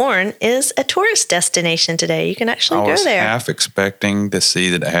was born is a tourist destination today. You can actually go there. I was half expecting to see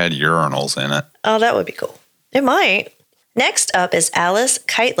that it had urinals in it. Oh, that would be cool. It might. Next up is Alice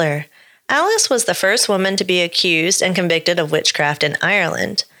Keitler. Alice was the first woman to be accused and convicted of witchcraft in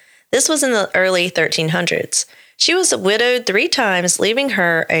Ireland. This was in the early 1300s. She was widowed 3 times, leaving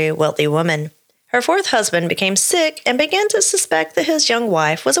her a wealthy woman. Her 4th husband became sick and began to suspect that his young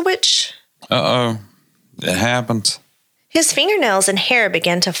wife was a witch. Uh-oh. It happens. His fingernails and hair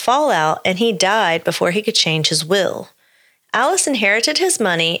began to fall out, and he died before he could change his will. Alice inherited his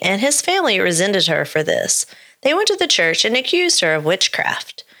money, and his family resented her for this. They went to the church and accused her of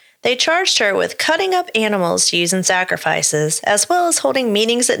witchcraft. They charged her with cutting up animals to use in sacrifices, as well as holding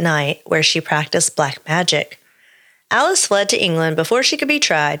meetings at night where she practiced black magic. Alice fled to England before she could be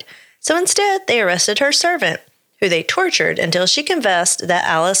tried, so instead they arrested her servant, who they tortured until she confessed that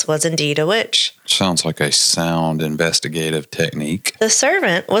Alice was indeed a witch. Sounds like a sound investigative technique. The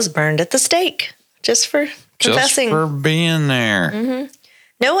servant was burned at the stake, just for confessing. Just for being there.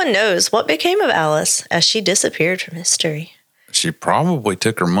 No one knows what became of Alice as she disappeared from history. She probably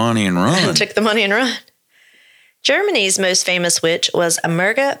took her money and run. Took the money and run. Germany's most famous witch was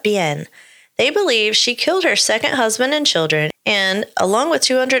Amerga Bien. They believe she killed her second husband and children, and along with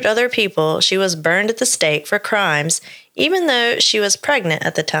 200 other people, she was burned at the stake for crimes, even though she was pregnant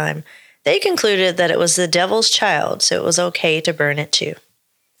at the time. They concluded that it was the devil's child, so it was okay to burn it too.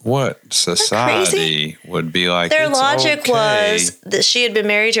 what society would be like. Their it's logic okay. was that she had been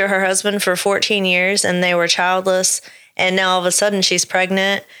married to her husband for 14 years and they were childless, and now all of a sudden she's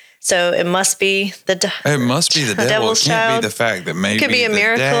pregnant. So it must be the devil. Devil's It can't child. be the fact that maybe it could be a the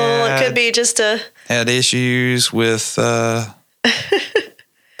miracle. dad It could be just a had issues with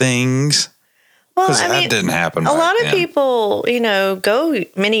things. well. Because I mean, that didn't happen. a lot of then. people, go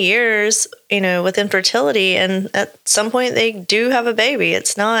many years, with infertility, and at some point they do have a baby.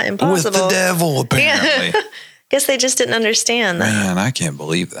 It's not impossible. With the devil, apparently. Guess they just didn't understand that. Man, I can't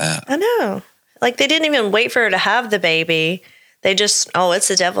believe that. I know. Like, they didn't even wait for her to have the baby. They just, it's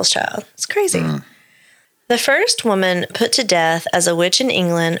the devil's child. It's crazy. The first woman put to death as a witch in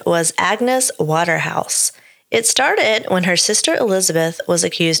England was Agnes Waterhouse. It started when her sister Elizabeth was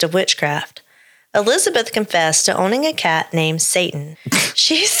accused of witchcraft. Elizabeth confessed to owning a cat named Satan.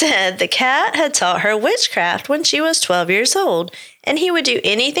 She said the cat had taught her witchcraft when she was 12 years old, and he would do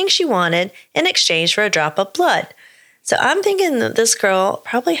anything she wanted in exchange for a drop of blood. So I'm thinking that this girl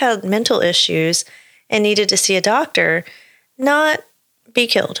probably had mental issues and needed to see a doctor, not be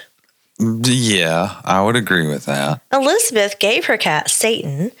killed. Yeah, I would agree with that. Elizabeth gave her cat,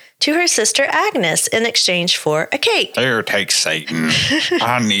 Satan, to her sister Agnes in exchange for a cake. Here, take Satan.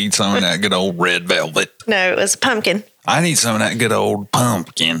 I need some of that good old red velvet. No, it was a pumpkin. I need some of that good old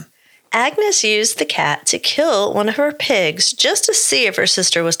pumpkin. Agnes used the cat to kill one of her pigs just to see if her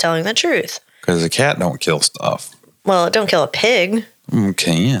sister was telling the truth. Because a cat don't kill stuff. Well, it don't kill a pig.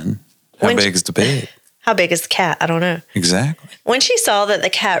 Can. How big is the pig? How big is the cat? I don't know. Exactly. When she saw that the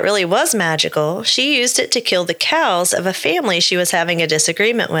cat really was magical, she used it to kill the cows of a family she was having a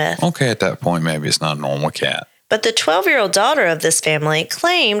disagreement with. Okay, at that point, maybe it's not a normal cat. But the 12-year-old daughter of this family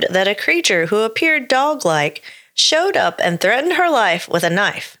claimed that a creature who appeared dog-like showed up and threatened her life with a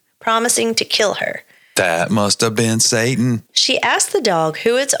knife, promising to kill her. That must have been Satan. She asked the dog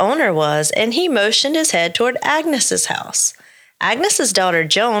who its owner was, and he motioned his head toward Agnes's house. Agnes's daughter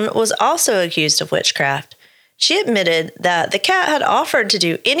Joan was also accused of witchcraft. She admitted that the cat had offered to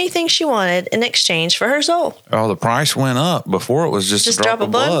do anything she wanted in exchange for her soul. Oh, the price went up. Before it was just a drop of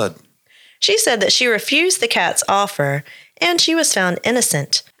blood. She said that she refused the cat's offer, and she was found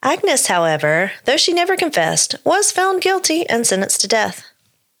innocent. Agnes, however, though she never confessed, was found guilty and sentenced to death.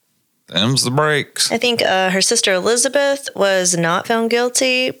 Them's the breaks. I think her sister Elizabeth was not found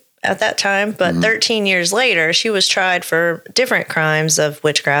guilty at that time, but 13 years later, she was tried for different crimes of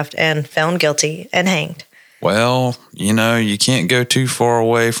witchcraft and found guilty and hanged. Well, you can't go too far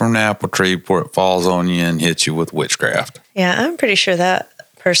away from the apple tree before it falls on you and hits you with witchcraft. Yeah, I'm pretty sure that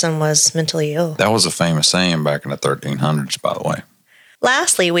person was mentally ill. That was a famous saying back in the 1300s, by the way.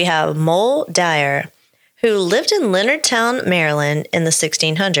 Lastly, we have Moll Dyer, who lived in Leonardtown, Maryland in the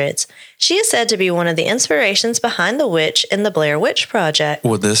 1600s. She is said to be one of the inspirations behind the witch in the Blair Witch Project.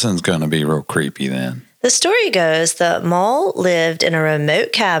 Well, this one's going to be real creepy then. The story goes that Moll lived in a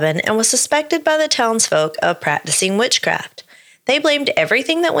remote cabin and was suspected by the townsfolk of practicing witchcraft. They blamed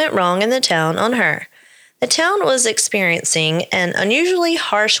everything that went wrong in the town on her. The town was experiencing an unusually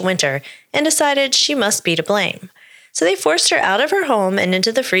harsh winter and decided she must be to blame. So they forced her out of her home and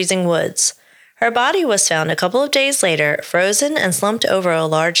into the freezing woods. Her body was found a couple of days later, frozen and slumped over a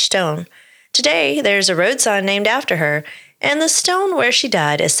large stone. Today, there's a road sign named after her, and the stone where she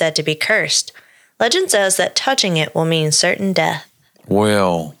died is said to be cursed. Legend says that touching it will mean certain death.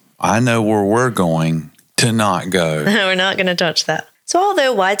 Well, I know where we're going to not go. We're not going to touch that. So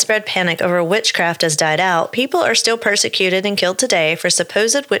although widespread panic over witchcraft has died out, people are still persecuted and killed today for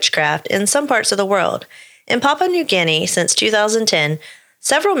supposed witchcraft in some parts of the world. In Papua New Guinea, since 2010,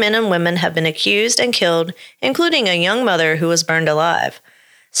 several men and women have been accused and killed, including a young mother who was burned alive.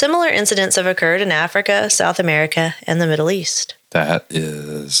 Similar incidents have occurred in Africa, South America, and the Middle East. That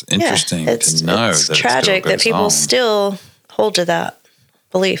is interesting to know. It's tragic that people still hold to that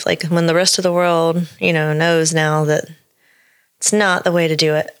belief. Like when the rest of the world, knows now that it's not the way to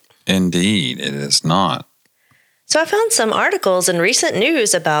do it. Indeed, it is not. So I found some articles in recent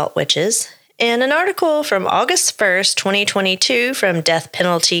news about witches. In an article from August 1st, 2022 from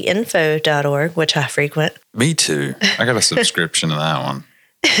deathpenaltyinfo.org, which I frequent. Me too. I got a subscription to that one.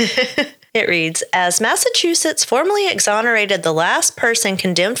 It reads, as Massachusetts formally exonerated the last person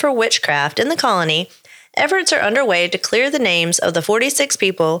condemned for witchcraft in the colony, efforts are underway to clear the names of the 46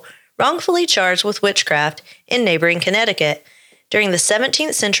 people wrongfully charged with witchcraft in neighboring Connecticut during the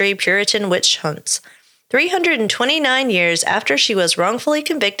 17th century Puritan witch hunts. 329 years after she was wrongfully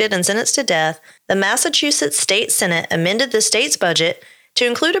convicted and sentenced to death, the Massachusetts State Senate amended the state's budget to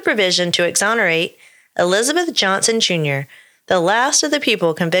include a provision to exonerate Elizabeth Johnson, Jr., the last of the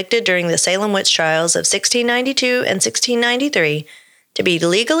people convicted during the Salem witch trials of 1692 and 1693, to be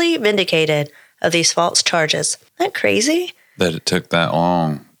legally vindicated of these false charges. Isn't that crazy? That it took that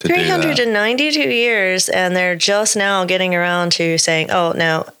long to do that. 392 years, and they're just now getting around to saying, oh,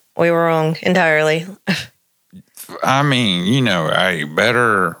 no, we were wrong entirely. I mean,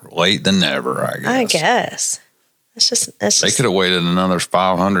 better late than never, I guess. I guess. They could have waited another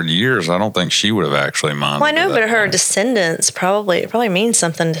 500 years. I don't think she would have actually minded. Well, I know, but her descendants probably means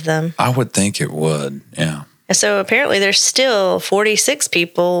something to them. I would think it would, yeah. And so apparently there's still 46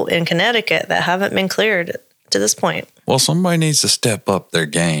 people in Connecticut that haven't been cleared to this point. Well, somebody needs to step up their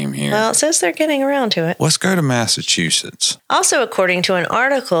game here. Well, it says they're getting around to it. Let's go to Massachusetts. Also, according to an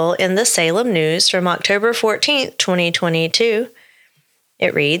article in the Salem News from October 14th, 2022,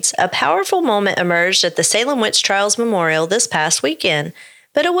 it reads, a powerful moment emerged at the Salem Witch Trials Memorial this past weekend,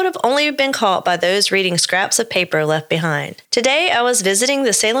 but it would have only been caught by those reading scraps of paper left behind. Today, I was visiting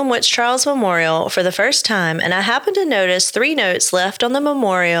the Salem Witch Trials Memorial for the first time, and I happened to notice 3 notes left on the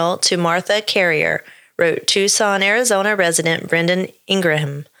memorial to Martha Carrier, wrote Tucson, Arizona resident Brendan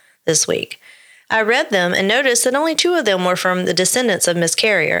Ingraham this week. I read them and noticed that only 2 of them were from the descendants of Miss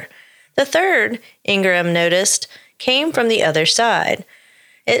Carrier. The third, Ingraham noticed, came from the other side.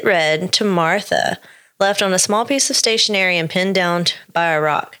 It read, to Martha, left on a small piece of stationery and pinned down by a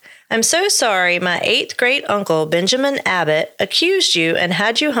rock. I'm so sorry my 8th great uncle, Benjamin Abbott, accused you and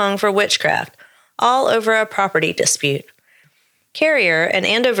had you hung for witchcraft, all over a property dispute. Carrier, an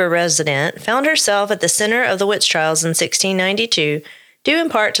Andover resident, found herself at the center of the witch trials in 1692, due in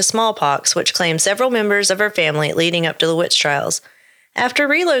part to smallpox, which claimed several members of her family leading up to the witch trials. After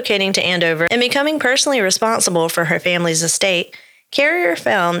relocating to Andover and becoming personally responsible for her family's estate, Carrier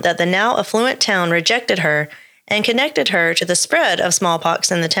found that the now affluent town rejected her and connected her to the spread of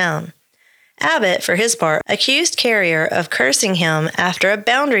smallpox in the town. Abbott, for his part, accused Carrier of cursing him after a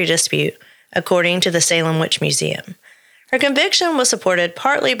boundary dispute, according to the Salem Witch Museum. Her conviction was supported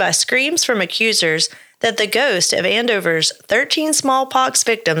partly by screams from accusers that the ghost of Andover's 13 smallpox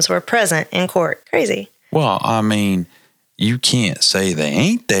victims were present in court. Crazy. Well, I mean, you can't say they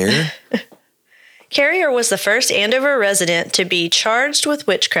ain't there. Carrier was the first Andover resident to be charged with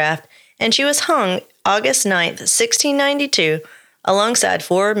witchcraft, and she was hung August 9th, 1692, alongside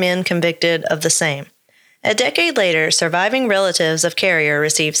 4 men convicted of the same. A decade later, surviving relatives of Carrier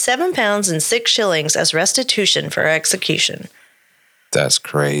received 7 pounds and 6 shillings as restitution for her execution. That's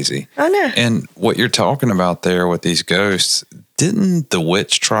crazy. I know. And what you're talking about there with these ghosts, didn't the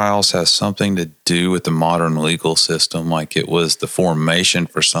witch trials have something to do with the modern legal system? Like it was the formation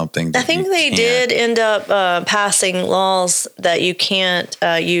for something that I think they did end up passing laws that you can't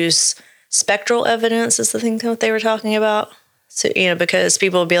use spectral evidence is the thing that they were talking about. So, because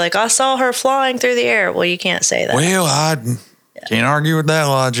people would be like, I saw her flying through the air. Well, you can't say that. Well, I can't argue with that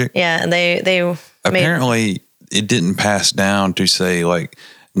logic. Yeah, and they apparently it didn't pass down to say like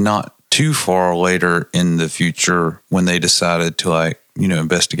not too far later in the future when they decided to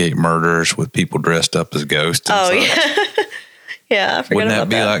investigate murders with people dressed up as ghosts. And such. Yeah. Yeah, I forgot Wouldn't about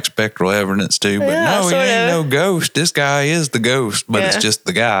that be like spectral evidence too? But no, he ain't no ghost. This guy is the ghost, but it's just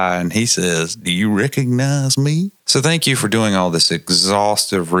the guy. And he says, do you recognize me? So thank you for doing all this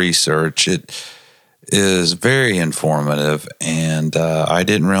exhaustive research. It is very informative. And I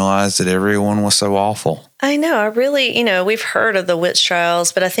didn't realize that everyone was so awful. I know. I really, we've heard of the witch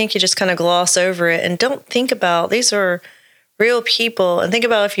trials, but I think you just kind of gloss over it and don't think about these are real people. And think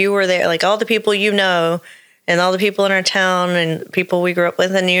about if you were there, like all the people and all the people in our town and people we grew up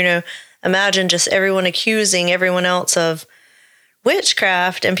with. And, imagine just everyone accusing everyone else of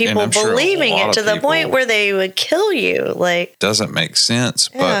witchcraft and people believing it to the point where they would kill you. Like, doesn't make sense.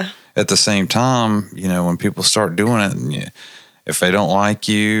 But at the same time, when people start doing it, and if they don't like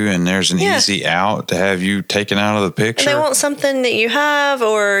you and there's an easy out to have you taken out of the picture. And they want something that you have,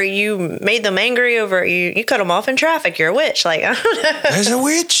 or you made them angry over you cut them off in traffic. You're a witch. Like, I don't know. There's a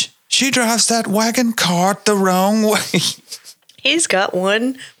witch. She drives that wagon cart the wrong way. He's got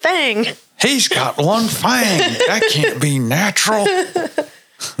one fang. He's got one fang. That can't be natural.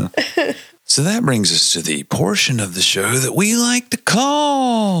 So that brings us to the portion of the show that we like to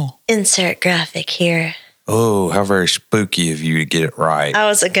call... Insert graphic here. Oh, how very spooky of you to get it right. I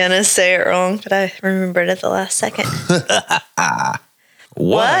was going to say it wrong, but I remembered at the last second.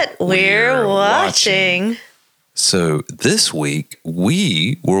 What we're watching. So this week,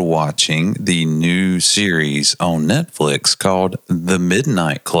 we were watching the new series on Netflix called The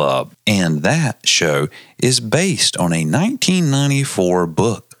Midnight Club. And that show is based on a 1994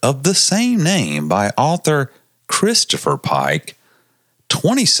 book of the same name by author Christopher Pike.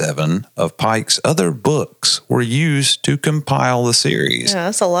 27 of Pike's other books were used to compile the series. Yeah,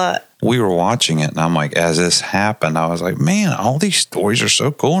 that's a lot. we were watching it, and I'm like, as this happened, I was like, man, all these stories are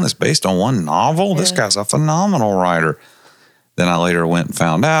so cool, and it's based on one novel. This guy's a phenomenal writer. Then I later went and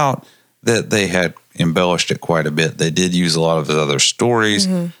found out that they had embellished it quite a bit. They did use a lot of his other stories,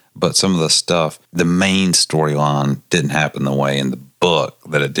 but some of the stuff, the main storyline didn't happen the way in the book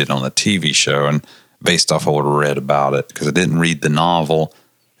that it did on the TV show. And based off what I read about it, because I didn't read the novel,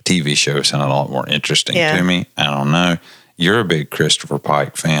 the TV show sounded a lot more interesting to me. I don't know. You're a big Christopher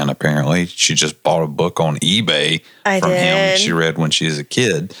Pike fan, apparently. She just bought a book on eBay from him that she read when she was a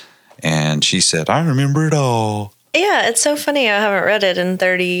kid. And she said, I remember it all. Yeah, it's so funny. I haven't read it in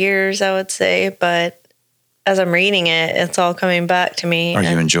 30 years, I would say. But as I'm reading it, it's all coming back to me. Are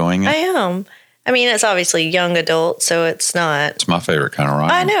you enjoying it? I am. I mean, it's obviously young adult, so it's not. It's my favorite kind of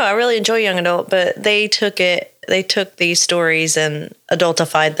writing. I know. I really enjoy young adult, but they took these stories and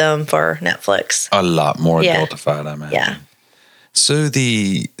adultified them for Netflix. A lot more adultified, I imagine. Yeah. So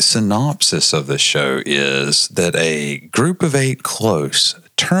the synopsis of the show is that a group of 8 close,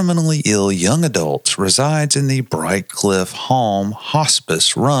 terminally ill young adults resides in the Bright Cliff Home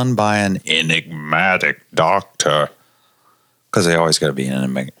hospice run by an enigmatic doctor. Because they always got to be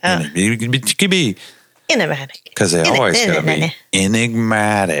enigmatic. Because they always got to be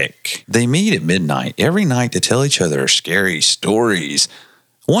enigmatic. They meet at midnight every night to tell each other scary stories.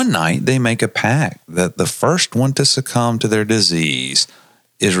 One night, they make a pact that the first one to succumb to their disease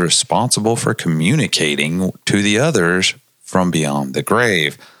is responsible for communicating to the others from beyond the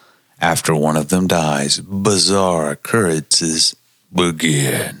grave. After one of them dies, bizarre occurrences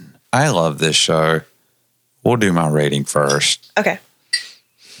begin. I love this show. We'll do my rating first. Okay.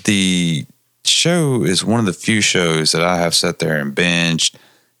 The show is one of the few shows that I have sat there and binged,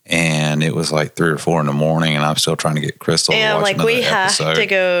 and it was like 3 or 4 in the morning, and I'm still trying to get Crystal to watch I'm like, another we episode. have to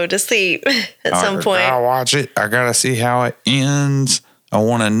go to sleep at some point. I gotta watch it. I gotta see how it ends. I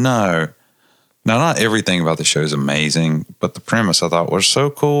want to know. Now, not everything about the show is amazing, but the premise I thought was so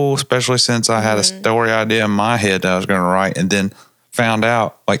cool, especially since I had a story idea in my head that I was going to write, and then found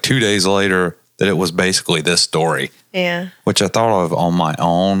out like 2 days later that it was basically this story. Yeah. Which I thought of on my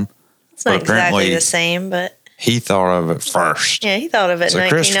own. It's not exactly the same, but he thought of it first. Yeah, he thought of it in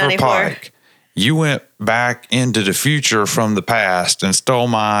 1994. Christopher Pike, you went back into the future from the past and stole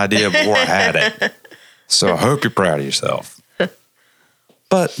my idea before I had it. So I hope you're proud of yourself.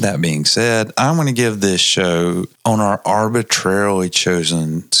 But that being said, I'm going to give this show, on our arbitrarily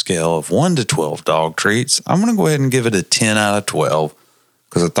chosen scale of 1 to 12 dog treats, I'm going to go ahead and give it a 10 out of 12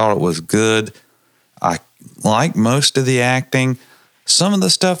 because I thought it was good. I like most of the acting. Some of the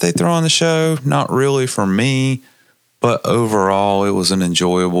stuff they throw on the show, not really for me, but overall it was an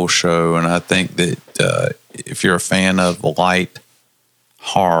enjoyable show. And I think that if you're a fan of light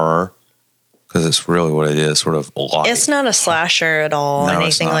horror, because it's really what it is, sort of light. It's not a slasher at all,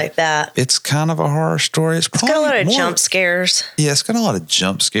 anything like that. It's kind of a horror story. It's got a lot of jump scares. Yeah, it's got a lot of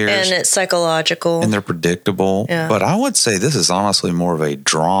jump scares. And it's psychological. And they're predictable. Yeah. But I would say this is honestly more of a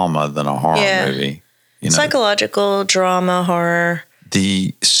drama than a horror movie. You know? Psychological, drama, horror.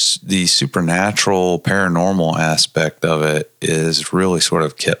 The supernatural, paranormal aspect of it is really sort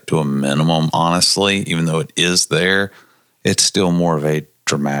of kept to a minimum, honestly. Even though it is there, it's still more of a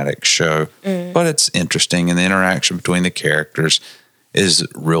dramatic show, but it's interesting, and the interaction between the characters is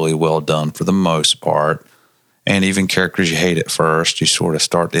really well done for the most part. And even characters you hate at first, you sort of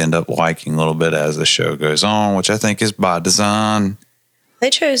start to end up liking a little bit as the show goes on, which I think is by design.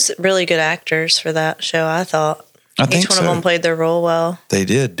 They chose really good actors for that show, I thought. Each one of them played their role well. They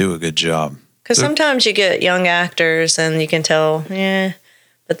did do a good job. Because sometimes you get young actors and you can tell,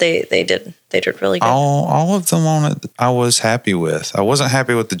 but they did really good. All of them on it I was happy with. I wasn't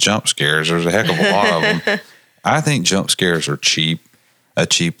happy with the jump scares. There's a heck of a lot of them. I think jump scares are a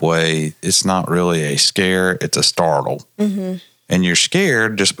cheap way. It's not really a scare, it's a startle. Mm-hmm. And you're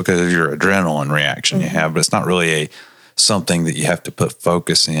scared just because of your adrenaline reaction you have, but it's not really something that you have to put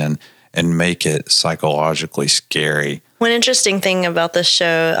focus in and make it psychologically scary. One interesting thing about this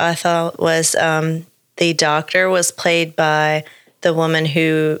show I thought was the doctor was played by the woman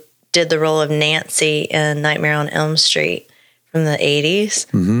who did the role of Nancy in Nightmare on Elm Street from the 80s.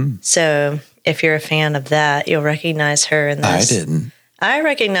 Mm-hmm. So if you're a fan of that, you'll recognize her in this. I didn't. I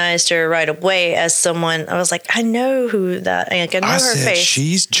recognized her right away as someone. I was like, I know who that. Like, I know her face.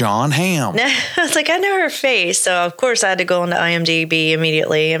 She's John Hamm. I was like, I know her face. So of course I had to go into IMDb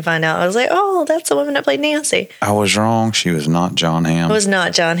immediately and find out. I was like, oh, that's the woman that played Nancy. I was wrong. She was not John Hamm. It was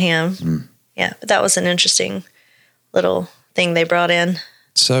not John Hamm. Mm. Yeah, but that was an interesting little thing they brought in.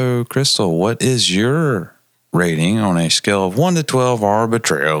 So, Crystal, what is your rating on a scale of 1 to 12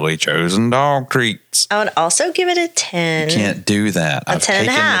 arbitrarily chosen dog treats. I would also give it a 10. You can't do that. I've 10 and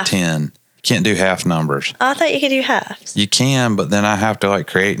taken a half. the 10. You can't do half numbers. Oh, I thought you could do halves. You can, but then I have to like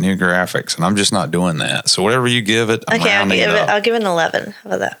create new graphics, and I'm just not doing that. So whatever you give it, I'm rounding it up. I'll give it an 11. How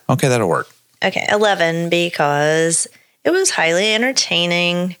about that? Okay, that'll work. Okay, 11 because it was highly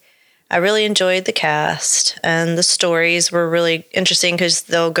entertaining. I really enjoyed the cast, and the stories were really interesting because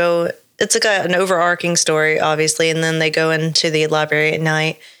it's like an overarching story, obviously, and then they go into the library at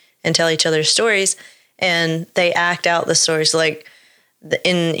night and tell each other stories, and they act out the stories like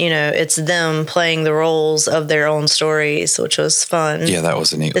it's them playing the roles of their own stories, which was fun. Yeah, that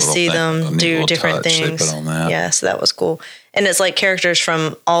was a neat to see them do different things. They put on that. Yeah, so that was cool. And it's like characters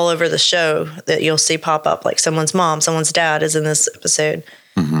from all over the show that you'll see pop up, like someone's mom, someone's dad is in this episode.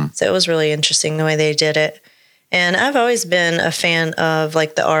 Mm-hmm. So it was really interesting the way they did it. And I've always been a fan of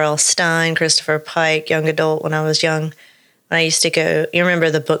like the R.L. Stine, Christopher Pike, young adult when I was young. When I used to go, you remember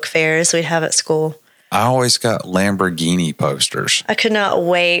the book fairs we'd have at school? I always got Lamborghini posters. I could not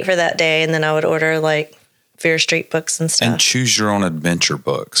wait for that day. And then I would order like Fear Street books and stuff. And choose your own adventure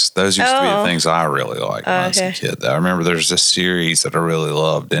books. Those used to be the things I really liked when I was a kid. I remember there's this series that I really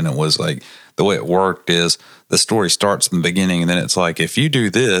loved, and it was like the way it worked is the story starts in the beginning, and then it's like, if you do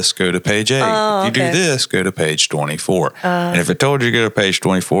this, go to page 8. If you do this, go to page 24. And if it told you to go to page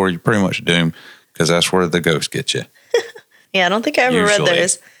 24, you're pretty much doomed because that's where the ghost gets you. Yeah, I don't think I ever read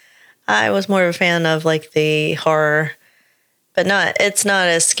those. I was more of a fan of like the horror, but it's not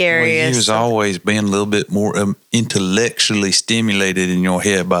as scary as... You was always being a little bit more intellectually stimulated in your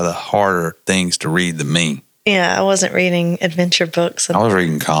head by the harder things to read than me. Yeah, I wasn't reading adventure books. I was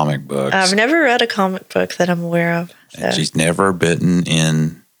reading comic books. I've never read a comic book that I'm aware of. So. And she's never bitten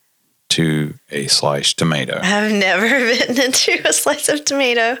into a sliced tomato. I've never bitten into a slice of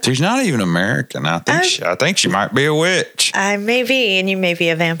tomato. She's not even American. I think she might be a witch. I may be, and you may be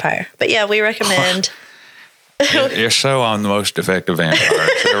a vampire. But yeah, we recommend... You're so I'm the most effective vampire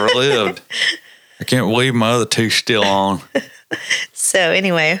that's ever lived. I can't believe my other two's still on. So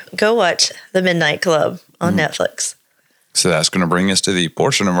anyway, go watch The Midnight Club on Netflix. So that's going to bring us to the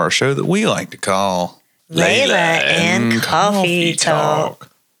portion of our show that we like to call Layla and Coffee Talk.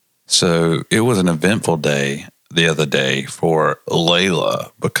 So it was an eventful day the other day for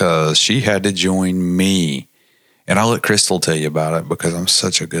Layla because she had to join me. And I'll let Crystal tell you about it because I'm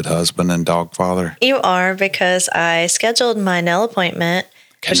such a good husband and dog father. You are, because I scheduled my nail appointment,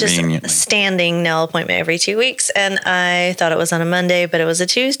 which is a standing nail appointment every 2 weeks. And I thought it was on a Monday, but it was a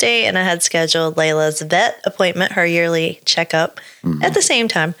Tuesday. And I had scheduled Layla's vet appointment, her yearly checkup, at the same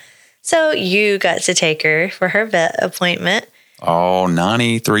time. So you got to take her for her vet appointment. Oh,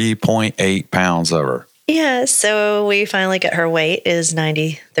 93.8 pounds of her. Yeah, so we finally got her weight is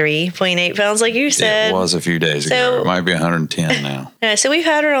 93.8 pounds, like you said. It was a few days ago. It might be 110 now. Yeah, so we've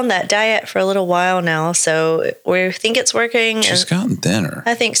had her on that diet for a little while now, so we think it's working. She's gotten thinner.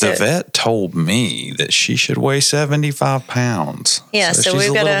 I think so. The vet told me that she should weigh 75 pounds. Yeah, so she's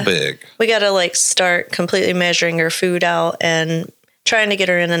a little big. We got to like start completely measuring her food out and trying to get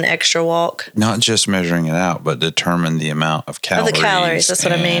her in an extra walk. Not just measuring it out, but determine the amount of calories. The calories, that's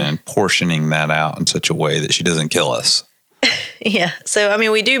what I mean. And portioning that out in such a way that she doesn't kill us. Yeah. So, I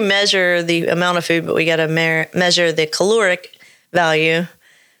mean, we do measure the amount of food, but we got to measure the caloric value,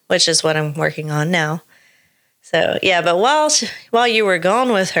 which is what I'm working on now. So, yeah, but while you were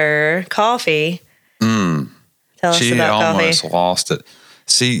gone with her, Coffee, tell us about Coffee. She almost lost it.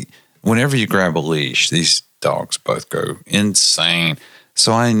 See, whenever you grab a leash, these dogs both go insane.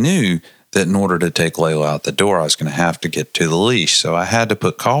 So I knew that in order to take Layla out the door, I was going to have to get to the leash. So I had to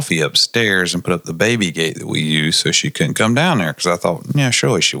put Coffee upstairs and put up the baby gate that we use so she couldn't come down there because I thought, yeah,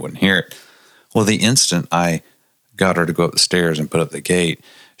 surely she wouldn't hear it. Well, the instant I got her to go up the stairs and put up the gate,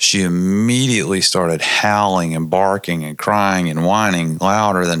 she immediately started howling and barking and crying and whining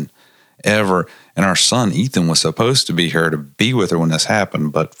louder than ever. And our son, Ethan, was supposed to be here to be with her when this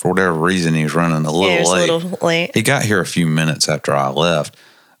happened, but for whatever reason, he was running a little late. He got here a few minutes after I left,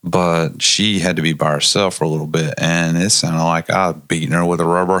 but she had to be by herself for a little bit, and it sounded like I was beating her with a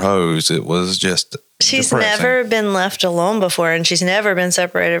rubber hose. It was just She's depressing. never been left alone before, and she's never been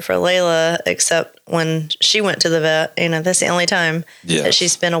separated from Layla except when she went to the vet. You know, that's the only time that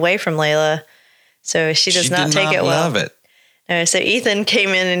she's been away from Layla. So she does not take it well. Love it. So Ethan came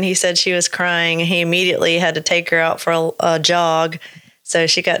in and he said she was crying. He immediately had to take her out for a jog. So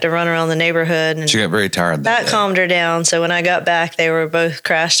she got to run around the neighborhood. And she got very tired that day. Calmed her down. So when I got back, they were both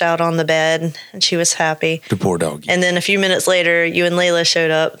crashed out on the bed and she was happy. The poor doggy. And then a few minutes later, you and Layla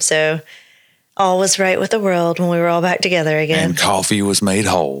showed up. So all was right with the world when we were all back together again. And coffee was made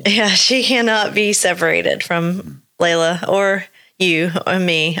whole. Yeah, she cannot be separated from Layla or you or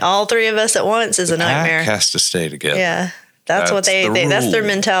me. All three of us at once is a nightmare. Pack has to stay together. Yeah, that's what that's their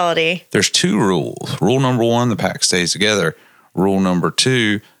mentality. There's 2 rules. Rule number 1, the pack stays together. Rule number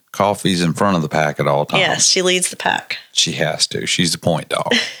 2, coffee's in front of the pack at all times. Yes, she leads the pack. She has to. She's the point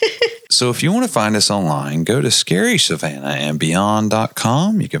dog. So if you want to find us online, go to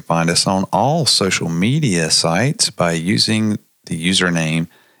scarysavannahandbeyond.com. You can find us on all social media sites by using the username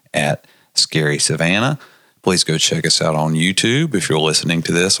at Scary Savannah. Please go check us out on YouTube. If you're listening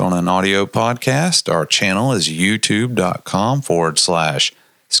to this on an audio podcast, our channel is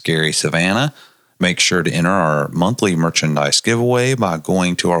youtube.com/Scary Savannah. Make sure to enter our monthly merchandise giveaway by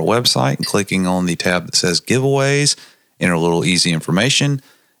going to our website and clicking on the tab that says giveaways. Enter a little easy information.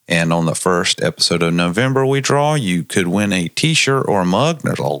 And on the first episode of November we draw, you could win a t-shirt or a mug.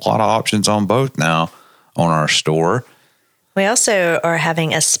 There's a lot of options on both now on our store. We also are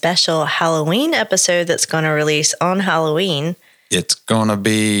having a special Halloween episode that's going to release on Halloween. It's going to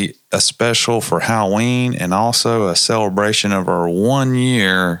be a special for Halloween and also a celebration of our 1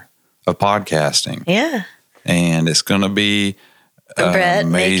 year of podcasting. Yeah. And it's going to be Brett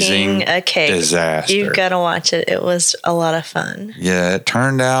amazing making a cake. Disaster. You've got to watch it. It was a lot of fun. Yeah, it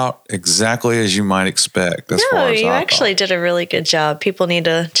turned out exactly as you might expect. No, you actually did a really good job. People need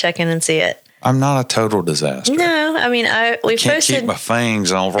to check in and see it. I'm not a total disaster. No, I mean, we can't posted. keep my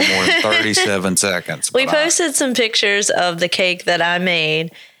fangs on for more than 37 seconds. We posted some pictures of the cake that I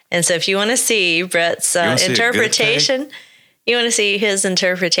made, and so if you want to see Brett's interpretation, you want to see his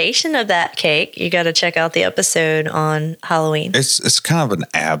interpretation of that cake, you got to check out the episode on Halloween. It's kind of an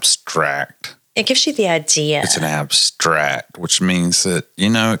abstract. It gives you the idea. It's an abstract, which means that,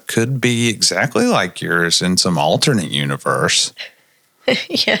 it could be exactly like yours in some alternate universe.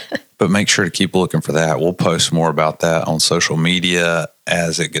 Yeah. But make sure to keep looking for that. We'll post more about that on social media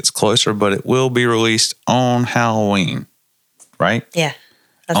as it gets closer, but it will be released on Halloween, right? Yeah.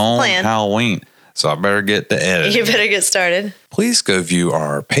 That's the plan. On Halloween. So I better get to editing. You better get started. Please go view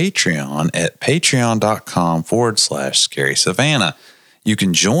our Patreon at patreon.com/Scary Savannah. You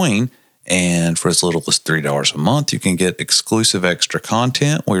can join, and for as little as $3 a month, you can get exclusive extra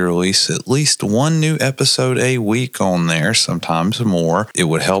content. We release at least 1 new episode a week on there, sometimes more. It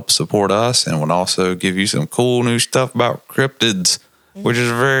would help support us and would also give you some cool new stuff about cryptids, which is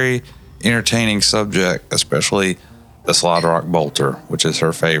a very entertaining subject, especially the Slide Rock Bolter, which is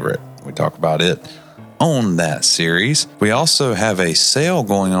her favorite. We talk about it on that series. We also have a sale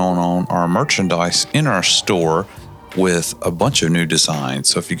going on our merchandise in our store with a bunch of new designs.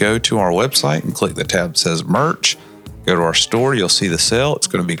 So if you go to our website and click the tab that says merch, go to our store, you'll see the sale. It's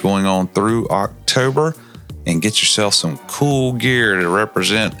going to be going on through October, and get yourself some cool gear to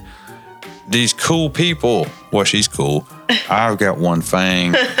represent these cool people. Well, she's cool. I've got one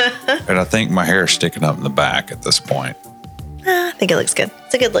fang, and I think my hair's sticking up in the back at this point. I think it looks good.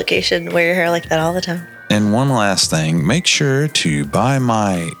 It's a good location. Wear your hair like that all the time. And one last thing, make sure to buy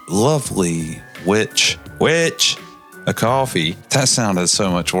my lovely witch a coffee. That sounded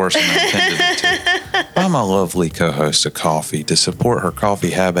so much worse than I intended it to. Buy my lovely co-host a coffee to support her coffee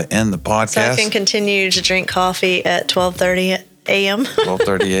habit and the podcast. So I can continue to drink coffee at 12:30 a.m.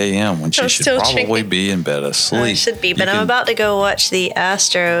 12:30 a.m. when she should probably drinking. Be in bed asleep. I should be, but I'm about to go watch the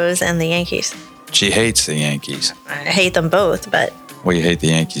Astros and the Yankees. She hates the Yankees. I hate them both, but... Well, you hate the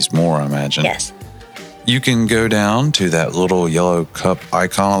Yankees more, I imagine. Yes. You can go down to that little yellow cup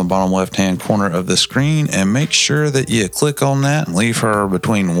icon on the bottom left-hand corner of the screen and make sure that you click on that and leave her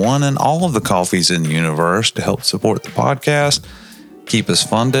between 1 and all of the coffees in the universe to help support the podcast, keep us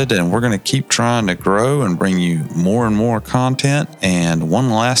funded, and we're going to keep trying to grow and bring you more and more content. And one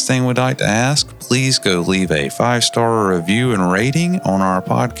last thing we'd like to ask, please go leave a 5-star review and rating on our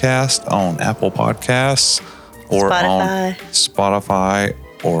podcast on Apple Podcasts or on Spotify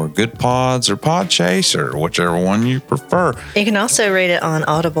or Good Pods or Podchaser, whichever one you prefer. You can also rate it on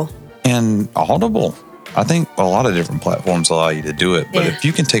Audible. And Audible. I think a lot of different platforms allow you to do it. But if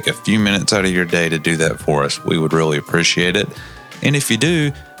you can take a few minutes out of your day to do that for us, we would really appreciate it. And if you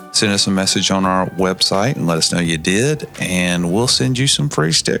do, send us a message on our website and let us know you did, and we'll send you some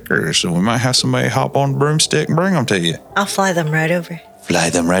free stickers. And we might have somebody hop on the broomstick and bring them to you. I'll fly them right over. Fly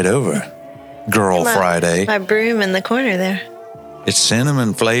them right over. Girl Friday. My broom in the corner there. It's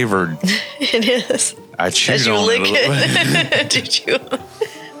cinnamon flavored. It is. I chewed on it a little bit. Did you?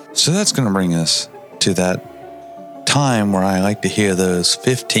 So that's going to bring us to that time where I like to hear those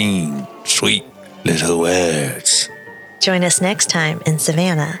 15 sweet little words. Join us next time in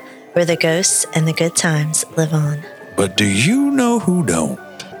Savannah, where the ghosts and the good times live on. But do you know who don't?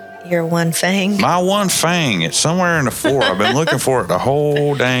 Your one fang. My one fang. It's somewhere in the floor. I've been looking for it the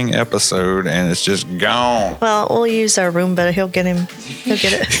whole dang episode, and it's just gone. Well, we'll use our Roomba. He'll get it.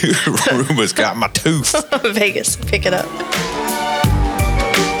 Roomba's got my tooth. Vegas, pick it up.